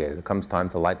 We're obligated. It comes time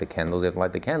to light the candles, you have to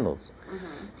light the candles.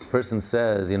 Mm-hmm. The person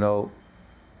says,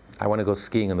 I want to go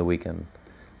skiing on the weekend.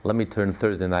 Let me turn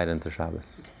Thursday night into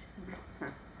Shabbos.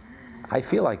 I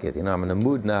feel like it. I'm in a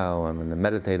mood now. I'm in a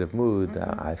meditative mood.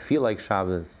 Mm-hmm. I feel like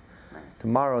Shabbos. Right.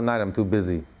 Tomorrow night I'm too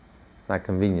busy. Not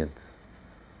convenient.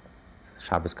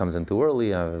 Shabbos comes in too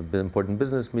early. I have an important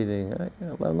business meeting.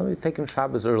 Let me take in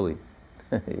Shabbos early.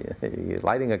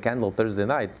 Lighting a candle Thursday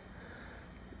night,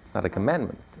 it's not a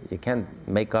commandment. You can't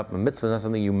make up. A mitzvah is not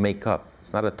something you make up.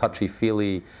 It's not a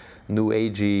touchy-feely, new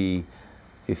agey.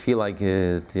 If you feel like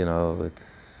it,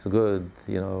 it's good.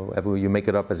 You make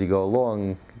it up as you go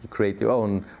along. You create your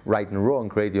own right and wrong,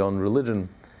 create your own religion.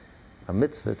 A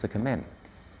mitzvah, it's a commandment.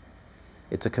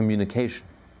 It's a communication.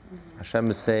 Mm-hmm. Hashem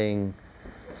is saying,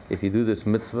 if you do this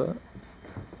mitzvah,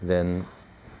 then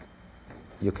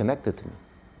you're connected to me.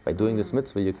 By doing this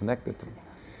mitzvah, you're connected to me.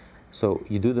 So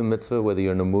you do the mitzvah whether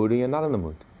you're in the mood or you're not in the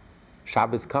mood.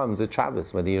 Shabbos comes, it's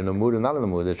Shabbos. Whether you're in the mood or not in the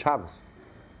mood, it's Shabbos.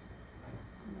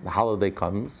 The holiday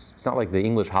comes. It's not like the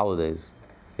English holidays.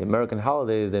 The American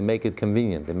holidays, they make it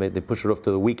convenient. They push it off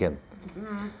to the weekend.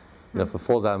 If it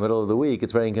falls out in the middle of the week,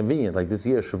 it's very inconvenient. Like this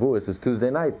year, Shavuos is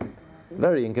Tuesday night.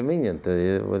 Very inconvenient.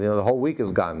 The whole week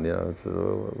is gone. Why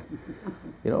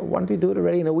don't we do it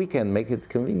already in a weekend? Make it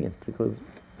convenient, because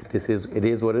it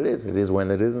is what it is. It is when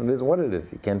it is, and it is what it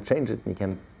is. You can't change it, and you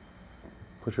can't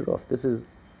push it off. This is,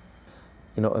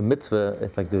 a mitzvah.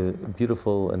 It's like the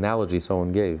beautiful analogy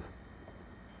someone gave.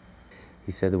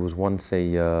 He said there was once a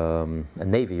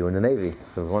navy. You were in the navy.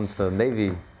 So once a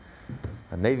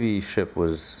navy ship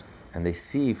was, and they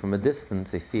see from a distance,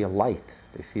 they see a light.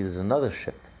 They see there's another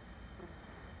ship,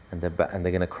 and they're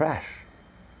going to crash.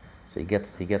 So he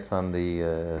gets on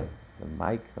the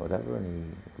mic or whatever,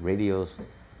 and he radios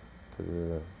to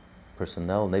the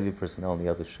Navy personnel on the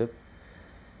other ship,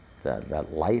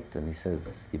 that light, and he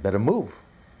says, "You better move.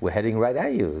 We're heading right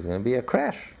at you. There's going to be a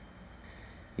crash."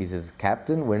 He says,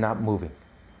 "Captain, we're not moving."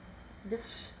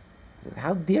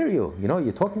 "How dare you?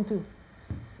 You're talking to?"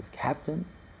 He says, "Captain,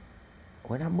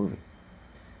 we're not moving.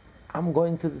 I'm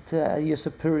going to your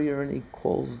superior," and he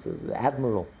calls the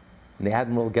admiral. And the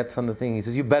admiral gets on the thing. He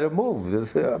says, "You better move.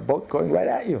 There's a boat going right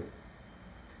at you."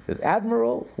 He says,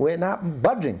 "Admiral, we're not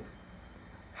budging.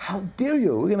 How dare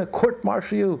you? We're going to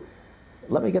court-martial you.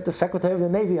 Let me get the Secretary of the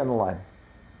Navy on the line."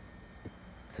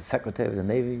 It's the Secretary of the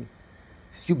Navy. He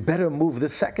says, "You better move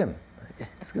this second.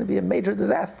 It's going to be a major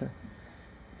disaster."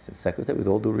 He says, "Secretary, with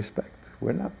all due respect,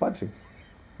 we're not budging.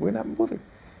 We're not moving.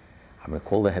 I'm going to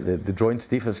call the Joint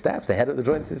Chief of Staff, the head of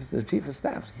the Chief of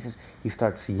Staff." He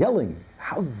starts yelling,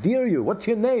 "How dare you? What's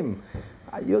your name?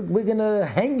 We're going to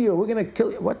hang you. We're going to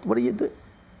kill you. What do you do?"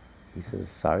 He says,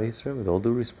 "Sorry, sir, with all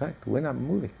due respect, we're not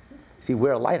moving. See,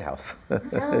 we're a lighthouse."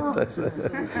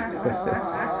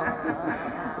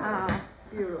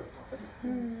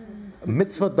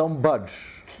 Mitzvah don't budge.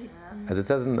 As it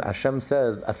says in Hashem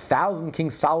says, 1,000 King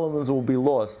Solomons will be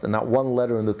lost, and not one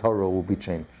letter in the Torah will be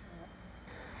changed.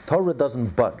 Torah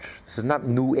doesn't budge. This is not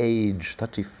new age,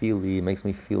 touchy-feely. It makes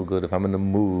me feel good. If I'm in the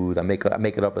mood, I make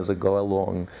it up as I go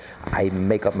along. I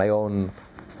make up my own.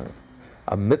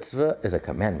 A mitzvah is a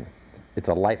commandment. It's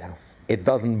a lighthouse. It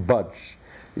doesn't budge.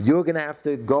 You're going to have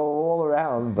to go all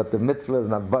around, but the mitzvah is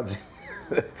not budging.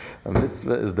 A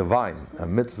mitzvah is divine. A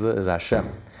mitzvah is Hashem.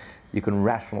 You can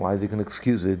rationalize, you can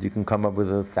excuse it, you can come up with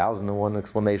 1,001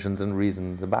 explanations and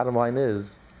reasons. The bottom line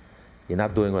is, you're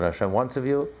not doing what Hashem wants of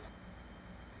you.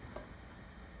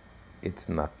 It's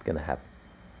not going to happen.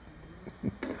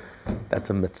 That's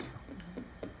a mitzvah.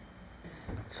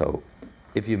 So,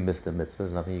 if you miss the mitzvah,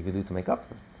 there's nothing you can do to make up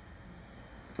for it.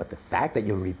 But the fact that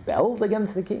you rebelled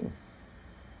against the king,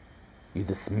 you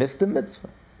dismissed the mitzvah,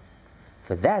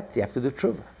 for that you have to do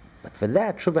tshuva. But for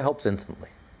that, tshuva helps instantly.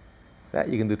 That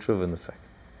you can do tshuva in a second.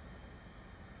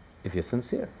 If you're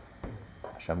sincere.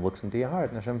 Hashem looks into your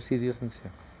heart and Hashem sees you're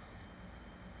sincere.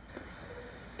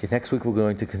 Okay, next week we're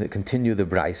going to continue the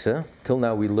Braisa. Till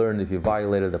now we learned if you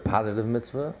violated a positive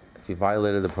mitzvah, if you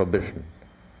violated a prohibition.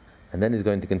 And then he's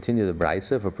going to continue the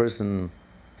Braisa if a person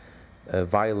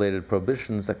violated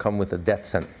prohibitions that come with a death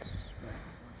sentence.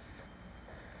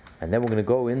 And then we're going to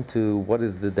go into what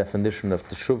is the definition of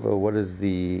teshuvah, what is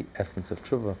the essence of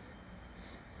teshuvah.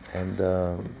 And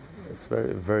it's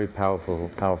very, very powerful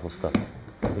stuff.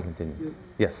 We continue.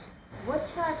 Yes? What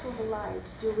type of light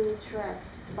do we attract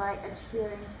by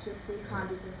adhering to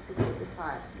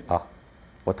 365?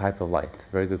 What type of light?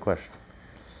 Very good question.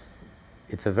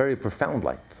 It's a very profound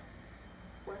light.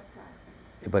 What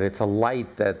type? But it's a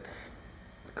light that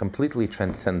completely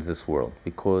transcends this world,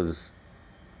 because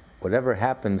whatever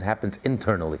happens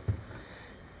internally.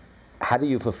 How do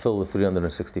you fulfill the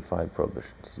 365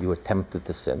 prohibitions? You are tempted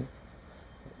to sin.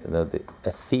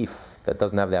 A thief that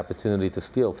doesn't have the opportunity to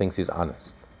steal thinks he's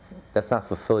honest. That's not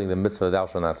fulfilling the mitzvah, thou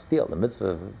shalt not steal.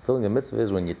 Fulfilling the mitzvah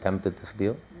is when you're tempted to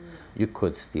steal. You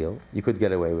could steal, you could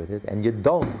get away with it, and you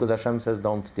don't, because Hashem says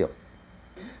don't steal.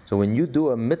 So when you do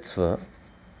a mitzvah,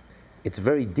 it's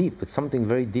very deep. It's something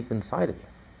very deep inside of you.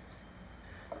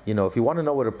 You know, if you want to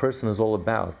know what a person is all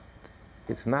about,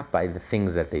 it's not by the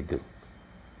things that they do.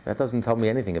 That doesn't tell me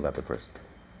anything about the person.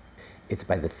 It's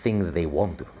by the things they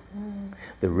won't do.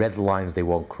 The red lines they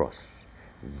won't cross.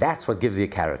 That's what gives you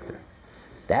character.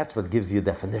 That's what gives you a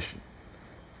definition.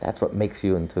 That's what makes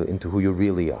you into who you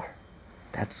really are.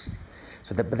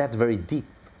 But that's very deep,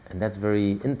 and that's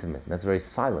very intimate, and that's very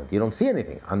silent. You don't see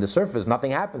anything. On the surface,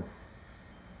 nothing happened.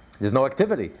 There's no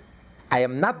activity. I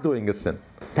am not doing a sin.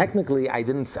 Technically, I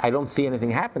don't see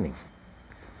anything happening.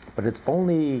 But it's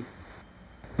only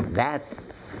that,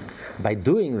 by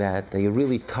doing that you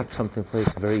really touch something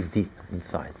place very deep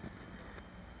inside,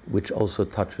 which also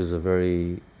touches a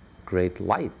very great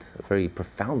light, a very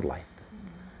profound light,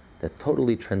 that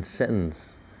totally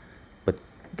transcends. But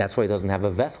that's why it doesn't have a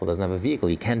vessel, doesn't have a vehicle.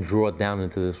 You can't draw it down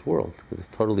into this world, because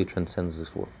it totally transcends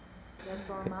this world. That's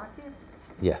our market?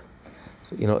 Yeah.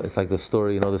 So, it's like the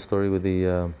story, the story with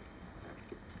the...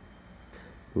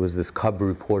 It was this cub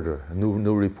reporter, a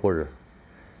new reporter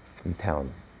in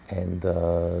town. And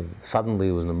suddenly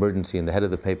there was an emergency, and the head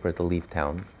of the paper had to leave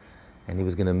town. And he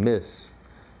was going to miss,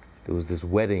 there was this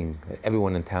wedding that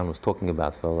everyone in town was talking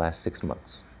about for the last 6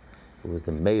 months. It was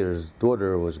the mayor's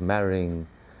daughter was marrying,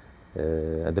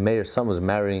 the mayor's son was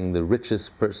marrying the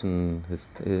richest person,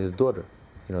 his daughter.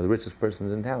 The richest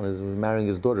person in town was marrying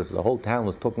his daughter. So the whole town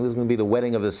was talking, this is going to be the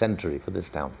wedding of the century for this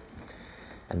town.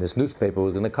 And this newspaper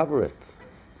was going to cover it.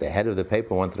 The head of the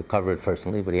paper wanted to cover it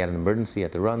personally, but he had an emergency, he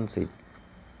had to run, so he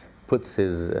puts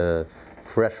his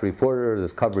fresh reporter,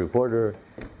 this cub reporter,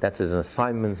 that's his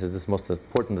assignment, says this is the most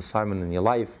important assignment in your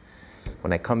life.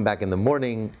 When I come back in the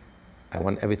morning, I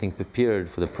want everything prepared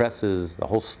for the presses, the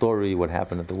whole story, what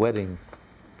happened at the wedding.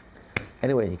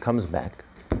 Anyway, he comes back,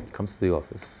 he comes to the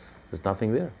office, there's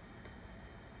nothing there.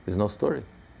 There's no story.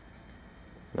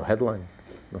 No headline,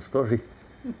 no story.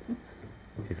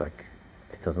 He's like,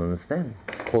 he doesn't understand.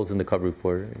 He calls in the cub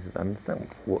reporter, he says, I understand,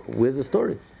 where's the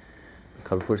story? The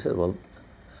cub reporter said, well,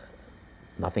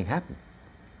 nothing happened.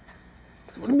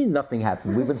 What do you mean nothing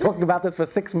happened? We've been talking about this for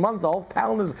 6 months. The whole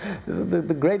town this is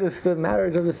the greatest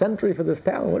marriage of the century for this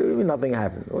town. What do you mean nothing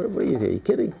happened? What are you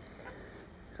kidding?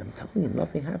 I'm telling you,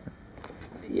 nothing happened.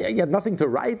 Yeah, you had nothing to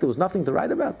write. There was nothing to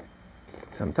write about.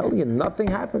 So I'm telling you, nothing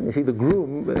happened. You see, the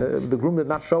groom did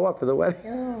not show up for the wedding.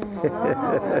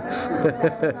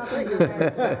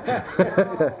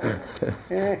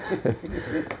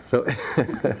 So,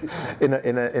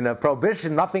 in a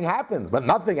prohibition, nothing happens. But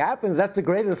nothing happens. That's the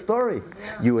greatest story.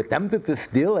 You attempted to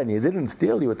steal and you didn't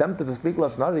steal. You attempted to speak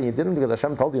lashon hara and you didn't because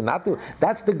Hashem told you not to.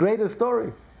 That's the greatest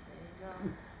story.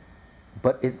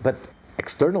 But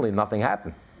externally, nothing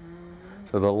happened.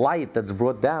 So the light that's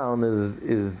brought down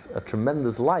is a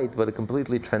tremendous light, but it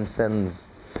completely transcends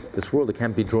this world. It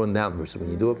can't be drawn down. Versus when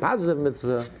you do a positive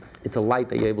mitzvah, it's a light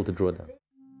that you're able to draw down.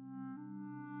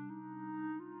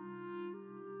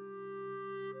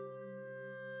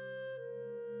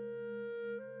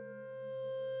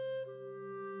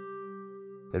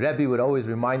 The Rebbe would always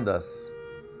remind us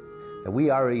that we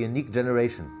are a unique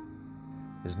generation.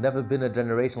 There's never been a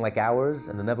generation like ours,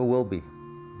 and there never will be.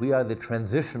 We are the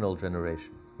transitional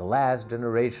generation, the last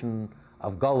generation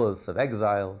of galus, of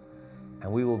exile,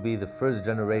 and we will be the first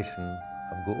generation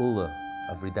of geula,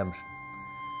 of redemption.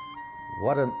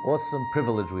 What an awesome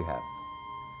privilege we have,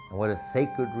 and what a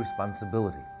sacred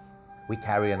responsibility we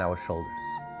carry on our shoulders.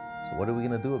 So what are we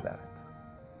going to do about it?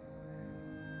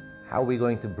 How are we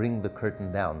going to bring the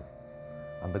curtain down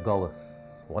on the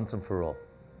galus once and for all?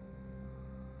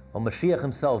 Well, Mashiach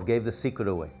himself gave the secret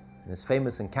away. In his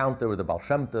famous encounter with the Baal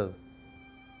Shem Tov,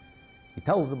 He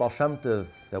tells the Baal Shem Tov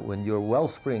that when your well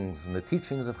springs and the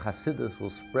teachings of Hasidus will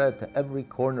spread to every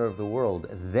corner of the world,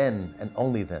 then and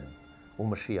only then will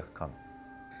Mashiach come.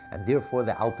 And therefore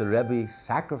the Alter Rebbe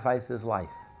sacrificed his life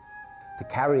to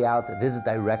carry out this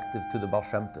directive to the Baal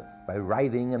Shem Tov by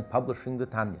writing and publishing the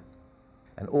Tanya.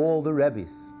 And all the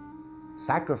Rebbes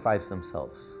sacrificed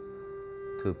themselves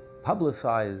to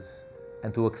publicize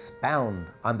and to expound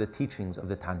on the teachings of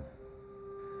the Tanya.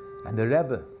 And the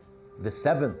Rebbe, the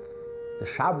seventh, the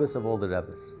Shabbos of all the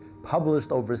Rebbes,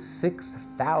 published over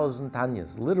 6,000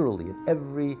 Tanyas, literally in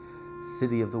every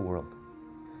city of the world.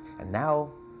 And now,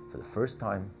 for the first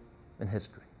time in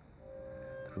history,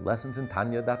 through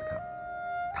lessonsintanya.com,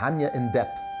 Tanya in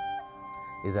Depth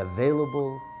is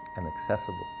available and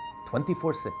accessible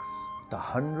 24/6 to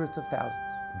hundreds of thousands,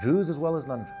 Jews as well as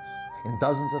non-Jews, in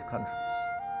dozens of countries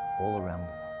all around the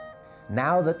world.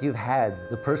 Now that you've had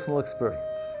the personal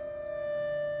experience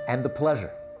and the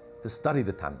pleasure to study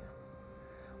the Tanya,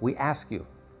 we ask you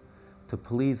to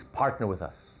please partner with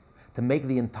us to make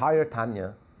the entire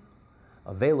Tanya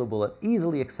available and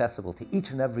easily accessible to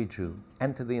each and every Jew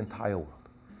and to the entire world.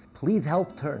 Please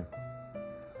help turn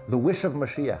the wish of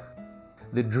Mashiach,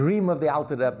 the dream of the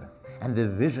Alter Rebbe, and the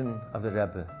vision of the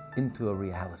Rebbe into a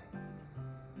reality.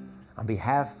 On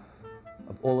behalf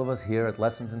of all of us here at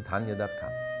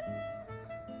lessonsintanya.com,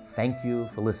 thank you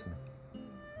for listening.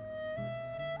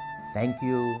 Thank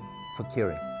you for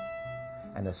caring.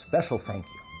 And a special thank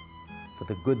you for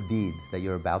the good deed that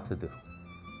you're about to do.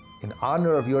 In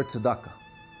honor of your tzedakah,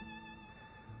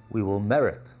 we will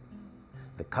merit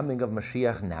the coming of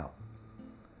Mashiach now,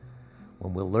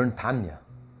 when we'll learn Tanya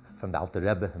from the Alter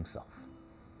Rebbe himself.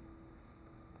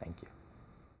 Thank you.